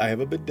I have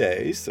a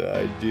bidet, so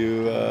I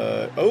do...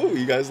 oh,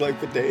 you guys like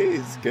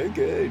bidets.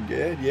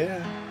 Good,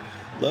 yeah.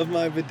 Love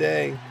my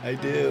bidet. I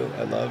do.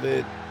 I love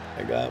it.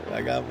 I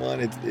got one.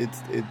 It's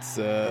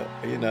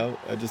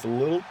just a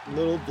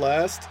little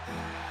blast.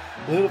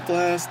 And,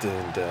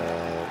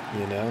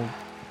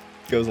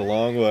 goes a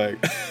long way.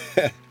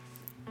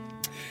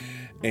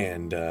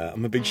 And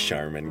I'm a big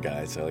Charmin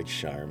guy, so I like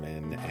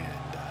Charmin,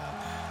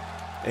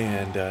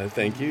 and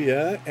thank you,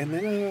 yeah. And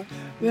then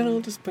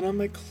I'll just put on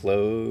my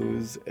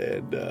clothes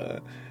and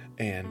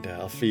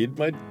I'll feed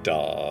my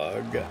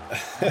dog.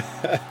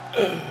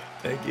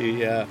 Thank you,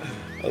 yeah.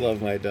 I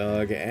love my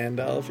dog, and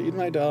I'll feed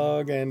my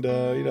dog, and,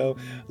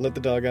 let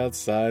the dog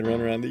outside,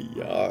 run around the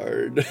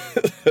yard.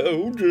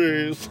 Oh,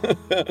 jeez.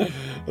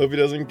 Hope he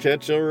doesn't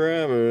catch a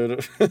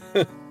rabbit.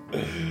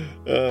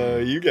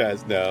 You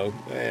guys know,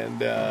 and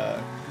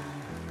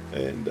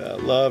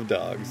love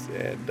dogs,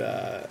 and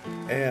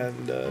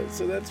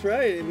so that's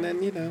right, and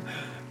then,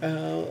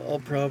 I'll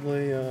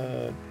probably,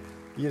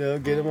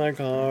 get in my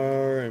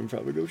car and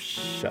probably go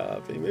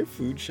shopping, maybe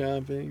food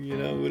shopping,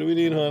 what do we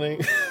need, honey?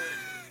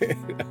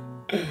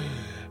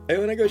 And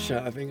when I go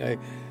shopping, I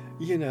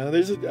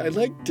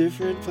like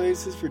different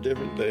places for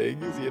different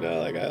things,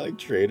 like I like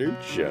Trader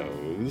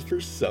Joe's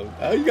for some.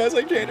 Oh, you guys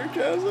like Trader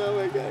Joe's? Oh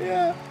my God,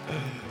 yeah.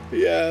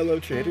 Yeah, I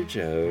love Trader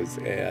Joe's,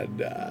 and,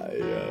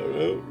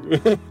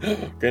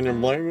 can you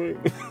blame me?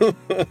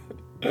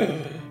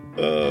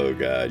 Oh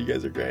God, you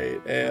guys are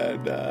great,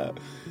 and,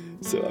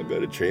 so I'll go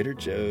to Trader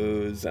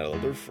Joe's, and I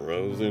love their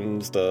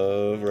frozen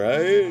stuff,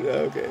 right?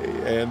 Okay,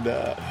 and,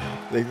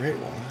 they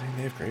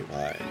have great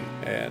wine,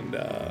 and,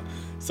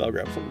 so I'll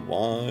grab some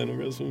wine, I'll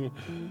grab some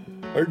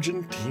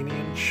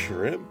Argentinian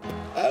shrimp,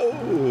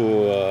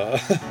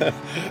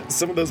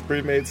 some of those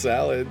pre-made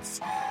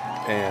salads,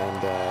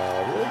 and,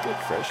 really good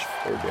fresh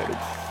organic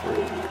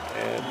fruit,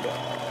 and,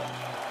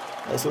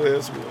 also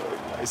there's some really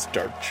nice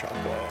dark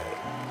chocolate,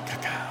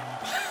 cacao.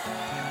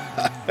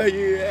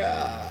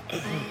 Yeah.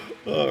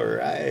 All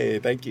right.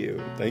 Thank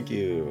you.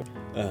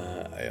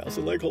 I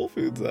also like Whole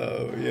Foods,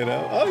 though,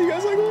 Oh, you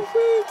guys like Whole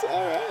Foods?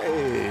 All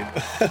right.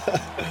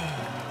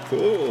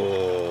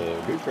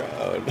 Cool. Good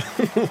crowd.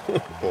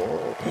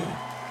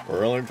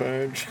 Really,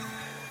 Paige?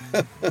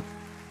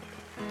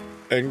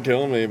 And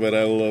kill me, but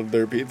I love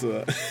their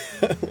pizza.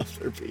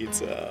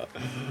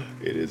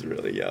 It is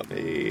really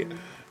yummy.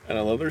 And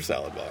I love their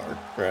salad bar,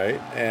 right?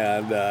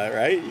 And,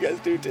 right? You guys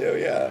do too,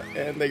 yeah.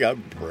 And they got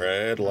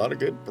bread, a lot of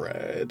good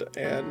bread.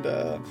 And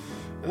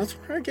that's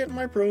where I get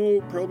my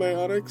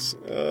probiotics,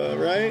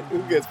 right?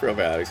 Who gets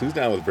probiotics? Who's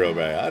down with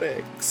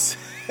probiotics?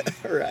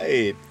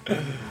 Right.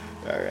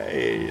 All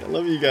right. I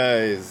love you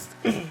guys.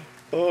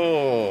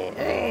 Oh.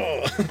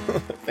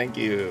 Thank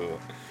you.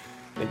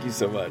 Thank you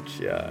so much.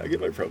 Yeah, I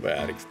get my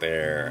probiotics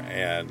there.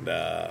 And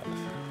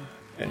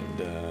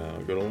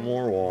got a little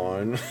more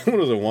wine.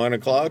 What is it, wine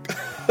o'clock?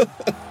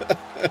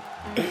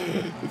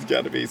 It's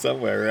got to be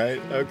somewhere,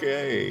 right?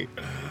 Okay.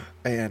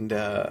 And,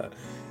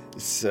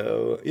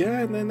 so, yeah,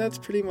 and then that's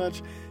pretty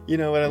much,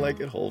 what I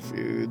like at Whole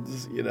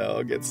Foods.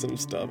 I'll get some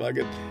stuff. I'll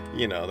get,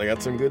 they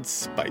got some good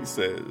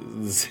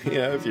spices.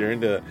 If you're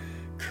into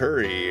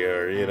curry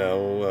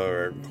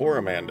or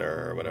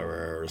coriander or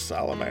whatever, or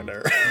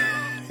salamander.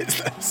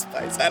 Is that a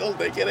spice? I don't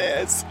think it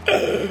is.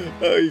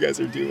 Oh, you guys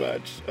are too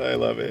much. I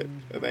love it.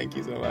 Thank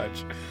you so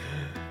much.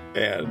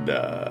 And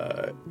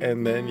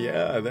then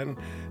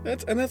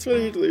that's what I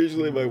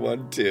usually my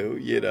 1-2,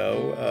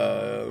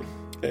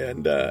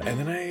 and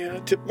then I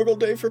typical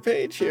day for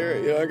Paige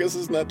here. I guess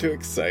it's not too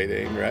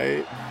exciting,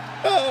 right?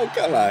 Oh,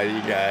 come on,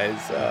 you guys.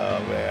 Oh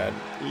man,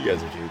 you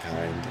guys are too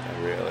kind,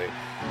 really.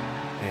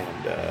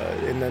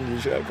 And then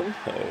usually I come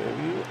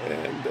home,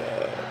 and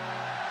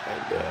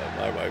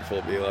my wife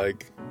will be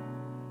like,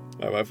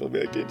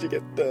 did you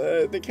get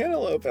the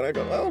cantaloupe? And I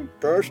go, oh,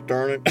 gosh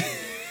darn it.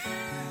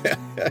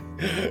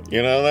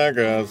 That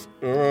goes,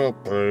 oh,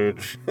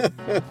 Paige.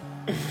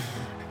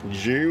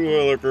 Gee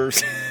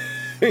willikers.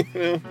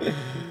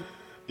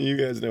 You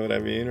guys know what I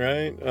mean,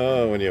 right?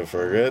 Oh, when you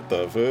forget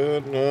the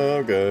food,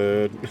 oh,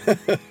 good.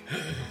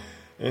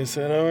 I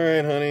said, all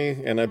right,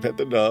 honey. And I pet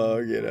the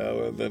dog,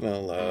 and then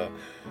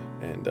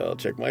I'll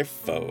check my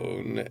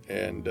phone,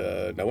 and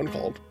no one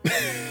called.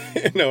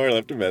 No one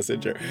left a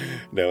message, or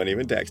no one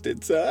even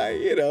texted. So,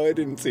 it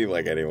didn't seem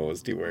like anyone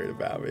was too worried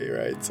about me,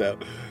 right? So,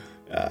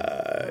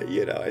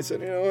 I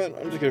said, what?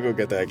 I'm just going to go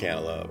get that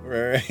cantaloupe,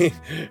 right?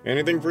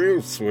 Anything for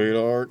you,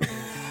 sweetheart?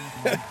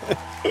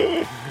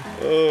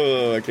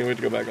 Oh, I can't wait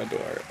to go back on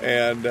tour.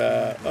 And,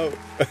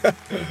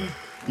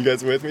 you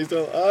guys with me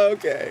still?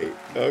 Okay,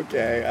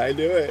 I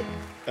knew it.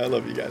 I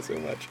love you guys so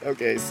much.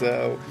 Okay,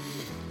 so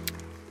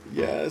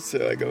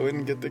I go in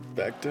and get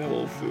back to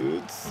Whole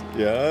Foods.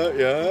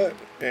 Yeah,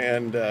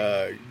 and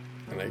I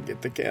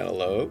get the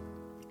cantaloupe.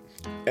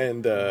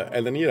 And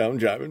then, I'm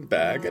driving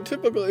back. And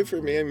typically for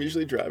me, I'm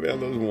usually driving on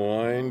those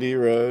windy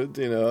roads,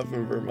 up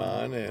in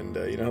Vermont. And,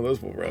 how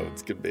those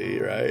roads can be,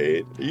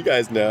 right? You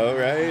guys know,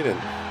 right? And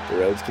the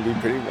roads can be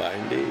pretty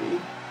windy.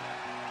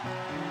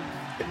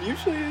 And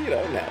usually,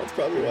 now it's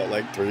probably about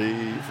like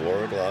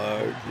 3-4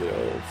 o'clock,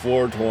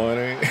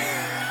 4:20.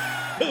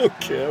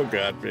 Okay, oh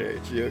God,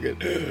 Paige, you get,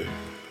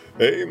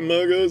 hey,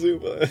 Mugga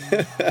Zupa.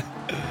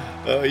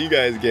 Oh, you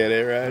guys get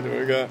it, right?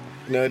 We got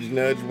nudge,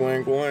 nudge,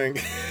 wink,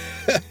 wink.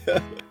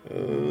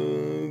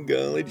 Oh,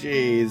 golly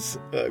jeez.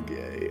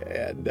 Okay,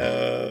 and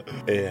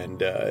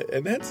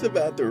that's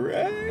about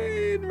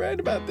right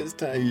about this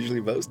time.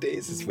 Usually most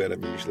days is when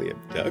I'm usually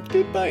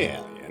abducted by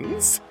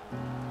aliens.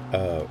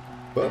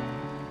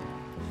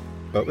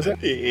 What was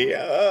that?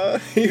 Yeah,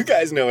 you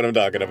guys know what I'm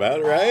talking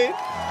about, right?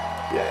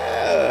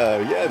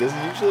 Yeah, this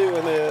is usually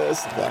when the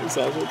flying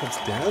saucer comes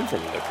down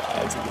from the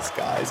clouds in the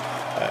skies.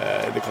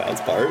 The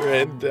clouds part,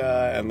 and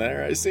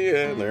there I see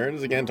it. There it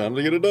is again, time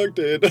to get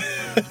abducted.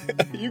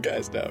 You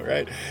guys know,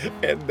 right?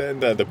 And then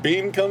the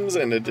beam comes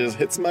and it just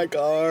hits my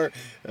car,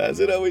 as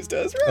it always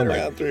does, right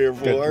around 3 or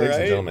 4, Good. right? Ladies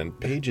and gentlemen,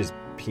 Paige's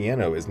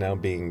piano is now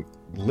being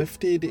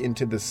lifted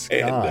into the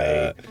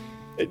sky.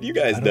 And you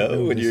guys I don't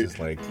know when this you're, is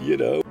like, you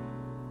know.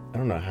 I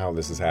don't know how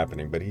this is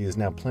happening, but he is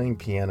now playing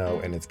piano,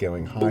 and it's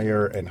going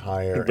higher and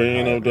higher.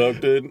 Being and higher.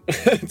 abducted,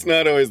 it's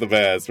not always the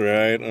best,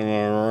 right? Am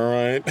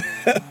I right?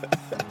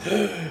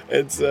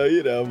 And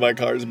so, my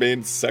car's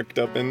being sucked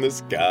up in the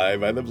sky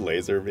by the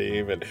laser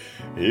beam, and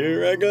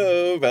here I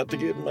go, about to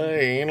get my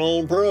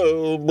anal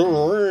probe.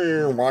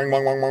 Whoa,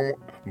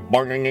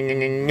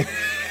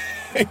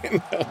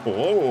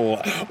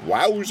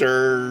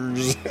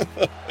 wowzers.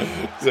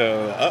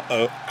 So,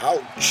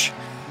 ouch.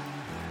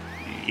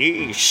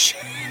 Yeesh.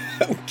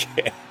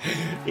 Okay.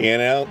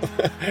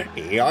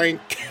 Yoink.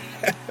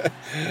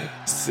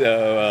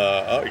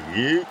 So,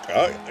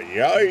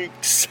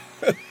 yikes.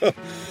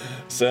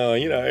 So,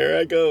 here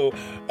I go.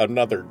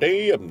 Another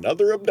day,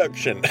 another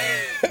abduction.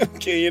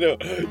 Okay,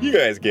 you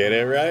guys get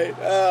it, right?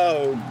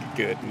 Oh,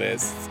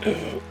 goodness.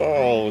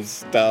 Oh,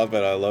 stop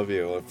it. I love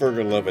you. If we're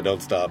gonna love it,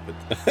 don't stop it.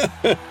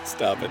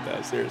 Stop it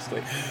now,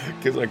 seriously.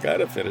 Because I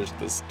gotta finish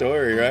the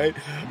story, right?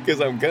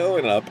 Because I'm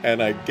going up,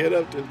 and I get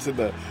up into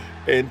the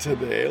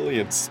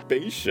alien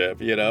spaceship,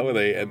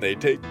 and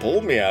they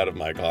pull me out of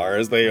my car,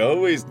 as they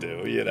always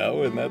do,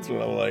 and that's when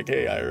I'm like,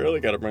 hey, I really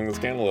gotta bring this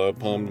cantaloupe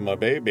home to my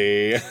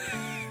baby.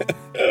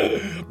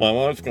 My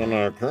wife's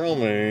gonna kill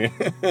me.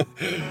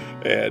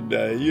 And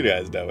you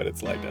guys know what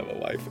it's like to have a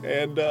wife.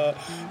 And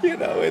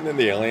and then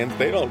the aliens,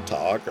 they don't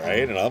talk,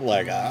 right? And I'm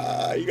like,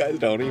 you guys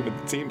don't even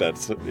seem to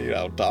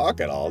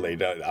talk at all. They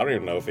don't. I don't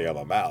even know if they have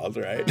a mouth,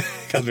 right?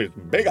 Because there's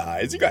big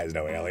eyes. You guys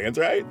know aliens,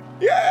 right?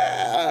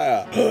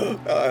 Yeah.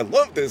 I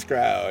love this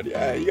crowd.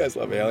 Yeah, you guys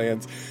love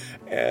aliens.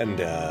 And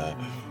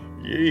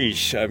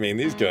yeesh, I mean,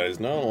 these guys,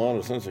 not a lot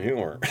of sense of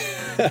humor.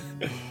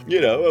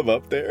 I'm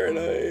up there,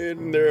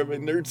 and they're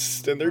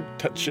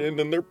touching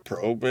and they're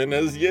probing,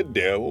 as you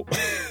do.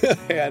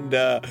 And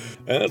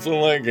that's when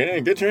I'm like, hey,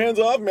 get your hands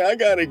off me, I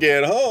gotta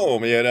get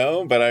home,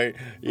 but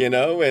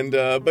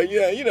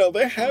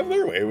they have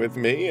their way with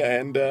me,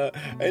 and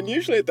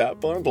usually at that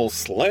point, they'll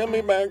slam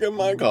me back in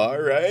my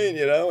car, right,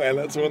 and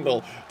that's when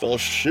they'll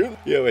shoot,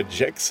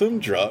 eject some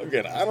drug,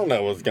 and I don't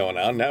know what's going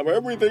on now, but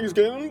everything's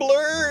getting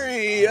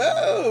blurry.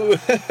 Oh,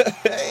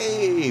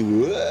 hey,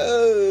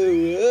 whoa.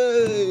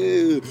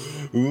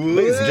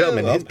 Ladies and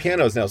gentlemen, his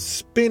piano is now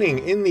spinning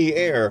in the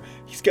air.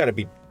 He's got to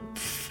be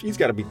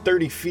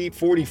 30 feet,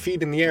 40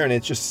 feet in the air, and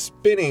it's just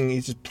spinning.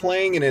 He's just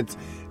playing, and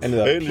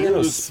the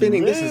piano's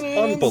spinning. This is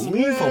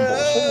unbelievable.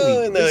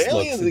 Holy, this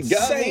looks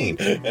insane.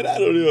 And I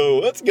don't know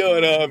what's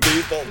going on,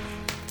 people.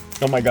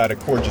 Oh my God, a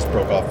cord just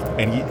broke off,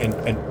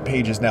 and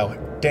Paige is now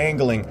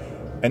dangling,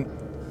 and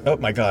oh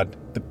my God,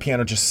 the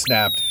piano just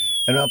snapped,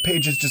 and now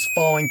Paige is just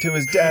falling to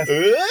his death.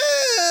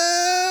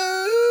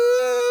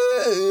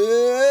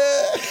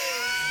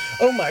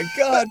 Oh my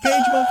God,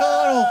 Paige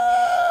McConnell!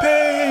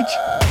 Paige!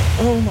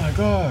 Oh my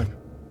God!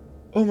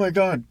 Oh my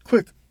God!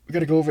 Quick, we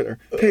gotta go over there.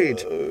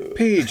 Paige!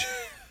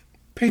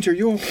 Paige, are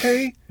you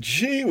okay?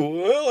 Gee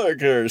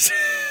willikers!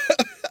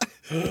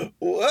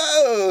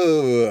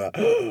 Whoa!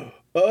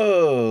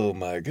 Oh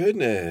my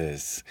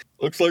goodness!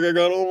 Looks like I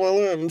got all my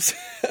limbs.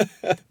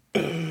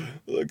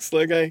 Looks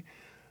like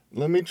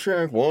let me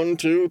track 1,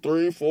 2,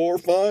 3, 4,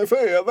 5.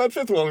 Hey, that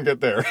fifth one will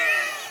get there.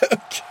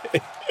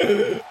 Okay.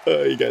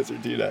 Oh, you guys are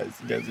too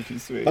nice. You guys are too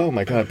sweet. Oh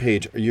my God,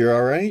 Paige, you're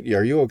all right?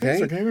 Are you okay?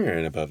 It's okay,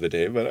 we're above the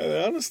day, but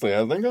honestly,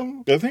 I think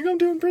I'm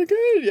doing pretty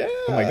good. Yeah.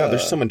 Oh my God,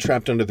 there's someone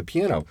trapped under the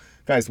piano.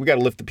 Guys, we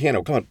gotta lift the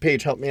piano. Come on,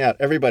 Paige, help me out.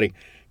 Everybody,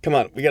 come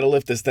on, we gotta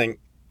lift this thing.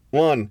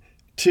 1,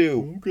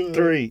 2,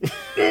 3.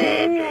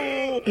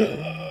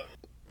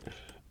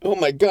 Oh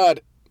my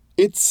God,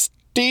 it's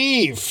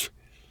Steve.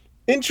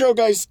 Intro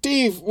guy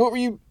Steve, what are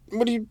you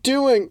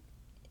doing?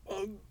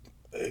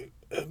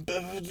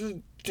 Above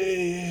the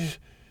Dave.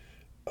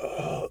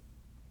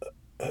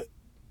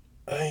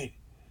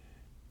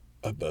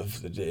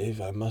 Above the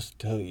Dave, I must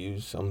tell you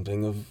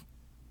something of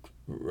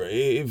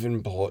grave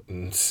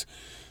importance.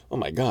 Oh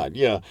my God,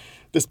 yeah.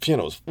 This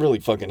piano's really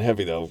fucking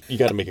heavy though. You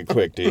gotta make it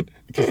quick, dude.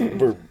 Because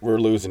we're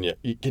losing you.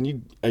 Can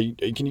you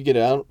get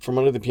out from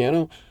under the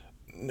piano?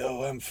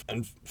 No,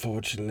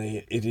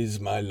 unfortunately, it is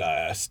my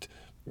last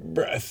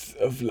breath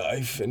of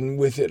life, and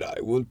with it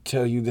I will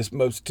tell you this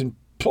most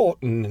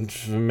important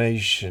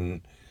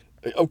information.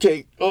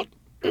 Okay. All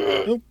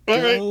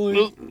right.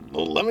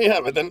 Let me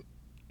have it then.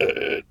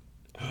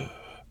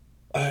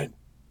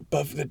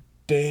 Above the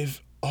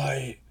Dave,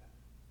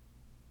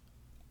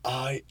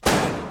 Oh,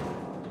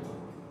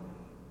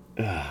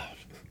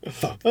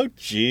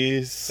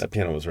 jeez. That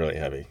piano was really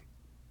heavy.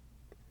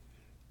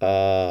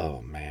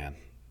 Oh, man.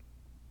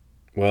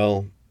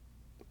 Well,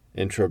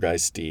 intro guy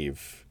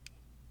Steve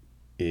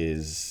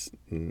is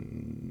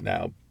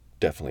now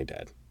definitely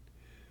dead.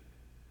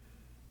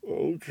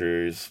 Oh,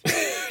 jeez.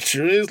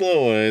 Jeez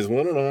Louise,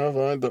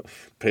 1.5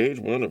 page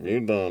 1 of you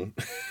done.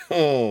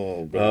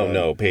 Oh, God. Oh,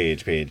 no,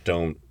 Paige,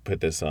 don't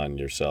put this on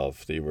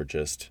yourself. You were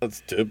just...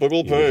 That's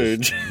typical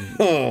Paige.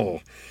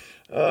 Gee,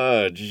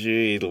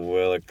 the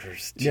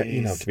Willikers. Yeah,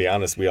 to be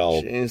honest, we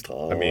all...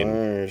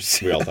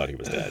 we all thought he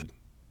was dead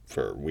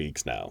for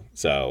weeks now.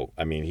 So,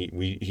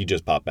 he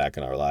just popped back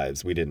in our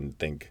lives. We didn't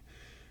think,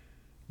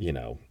 we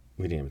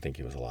didn't even think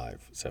he was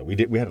alive. So we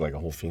had like a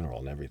whole funeral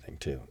and everything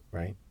too,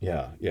 right?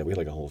 Yeah, we had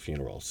like a whole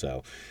funeral.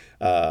 So,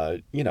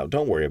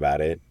 don't worry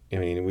about it.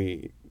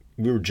 We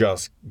were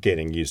just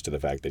getting used to the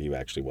fact that he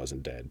actually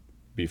wasn't dead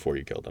before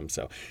you killed him.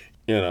 So,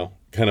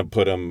 kind of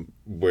put him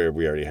where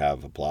we already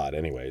have a plot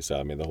anyway.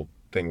 So, the whole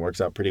thing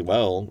works out pretty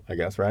well, I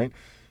guess, right?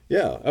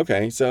 Yeah,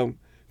 okay. So,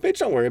 bitch,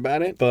 don't worry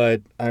about it.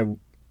 But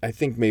I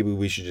think maybe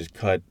we should just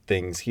cut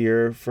things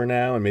here for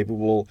now, and maybe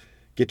we'll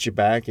get you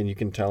back and you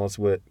can tell us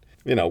what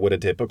a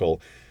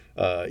typical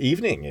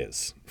evening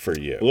is for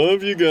you.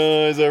 Love you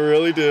guys. I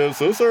really do.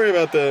 So sorry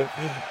about the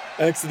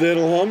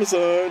accidental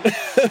homicide.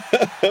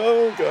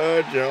 Oh,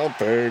 God, y'all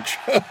Paige.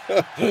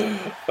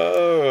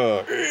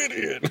 Oh,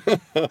 idiot.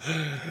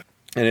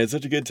 And it's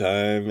such a good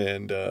time.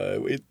 And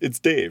it's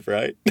Dave,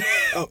 right?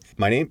 Oh,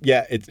 my name?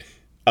 Yeah, it's...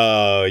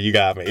 Oh, you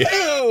got me.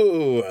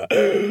 Oh,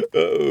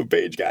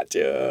 Paige got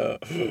you.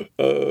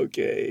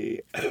 Okay.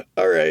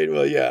 All right.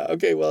 Well, yeah.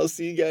 Okay. Well, I'll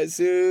see you guys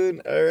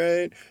soon. All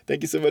right.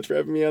 Thank you so much for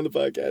having me on the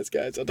podcast,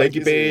 guys. Thank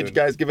you, Paige. Soon.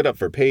 Guys, give it up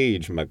for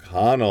Paige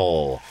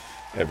McConnell,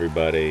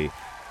 everybody.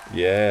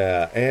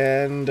 Yeah.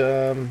 And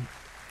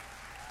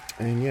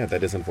yeah,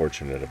 that is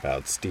unfortunate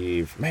about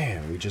Steve.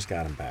 Man, we just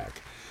got him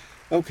back.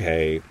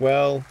 Okay.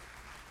 Well,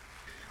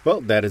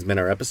 that has been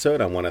our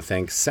episode. I want to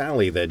thank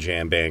Sally, the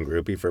jam band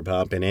groupie, for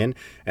popping in.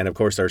 And, of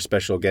course, our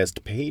special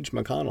guest, Paige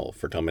McConnell,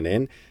 for coming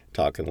in,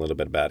 talking a little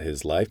bit about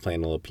his life, playing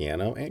a little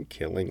piano, and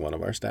killing one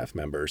of our staff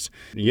members.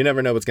 You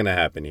never know what's going to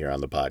happen here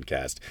on the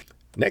podcast.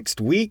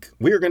 Next week,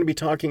 we are going to be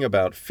talking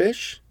about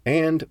Phish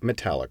and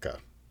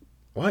Metallica.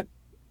 What?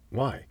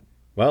 Why?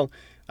 Well,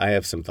 I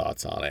have some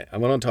thoughts on it. I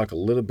want to talk a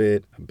little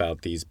bit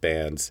about these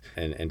bands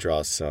and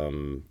draw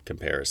some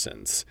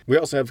comparisons. We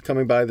also have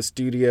coming by the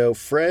studio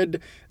Fred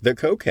the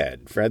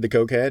Cokehead. Fred the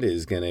Cokehead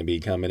is going to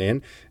be coming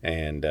in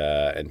and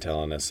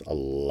telling us a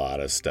lot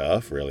of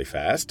stuff really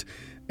fast.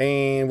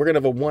 And we're going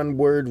to have a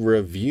one-word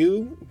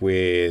review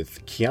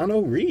with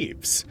Keanu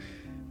Reeves.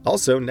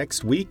 Also,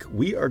 next week,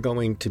 we are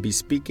going to be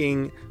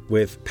speaking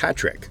with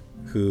Patrick,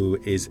 who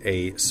is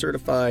a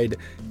certified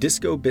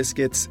Disco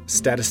Biscuits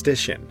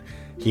statistician.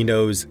 He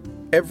knows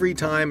every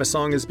time a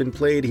song has been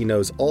played, he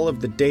knows all of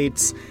the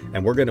dates,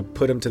 and we're going to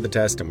put him to the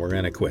test and we're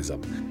going to quiz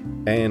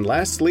him. And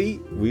lastly,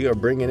 we are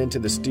bringing into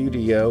the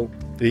studio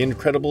the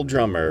incredible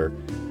drummer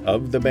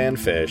of the band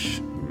Phish,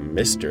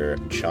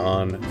 Mr.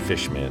 John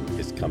Fishman,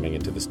 is coming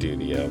into the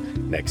studio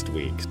next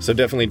week. So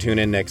definitely tune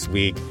in next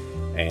week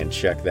and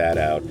check that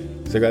out.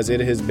 So guys, it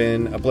has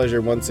been a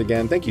pleasure once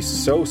again. Thank you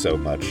so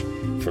much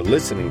for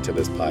listening to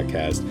this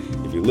podcast.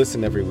 If you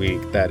listen every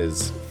week, that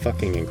is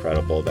fucking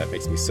incredible. That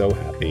makes me so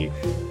happy.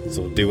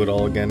 So we'll do it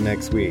all again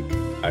next week.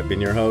 I've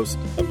been your host,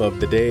 Above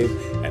the Dave,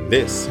 and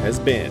this has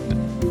been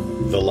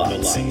The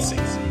Lot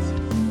Scene.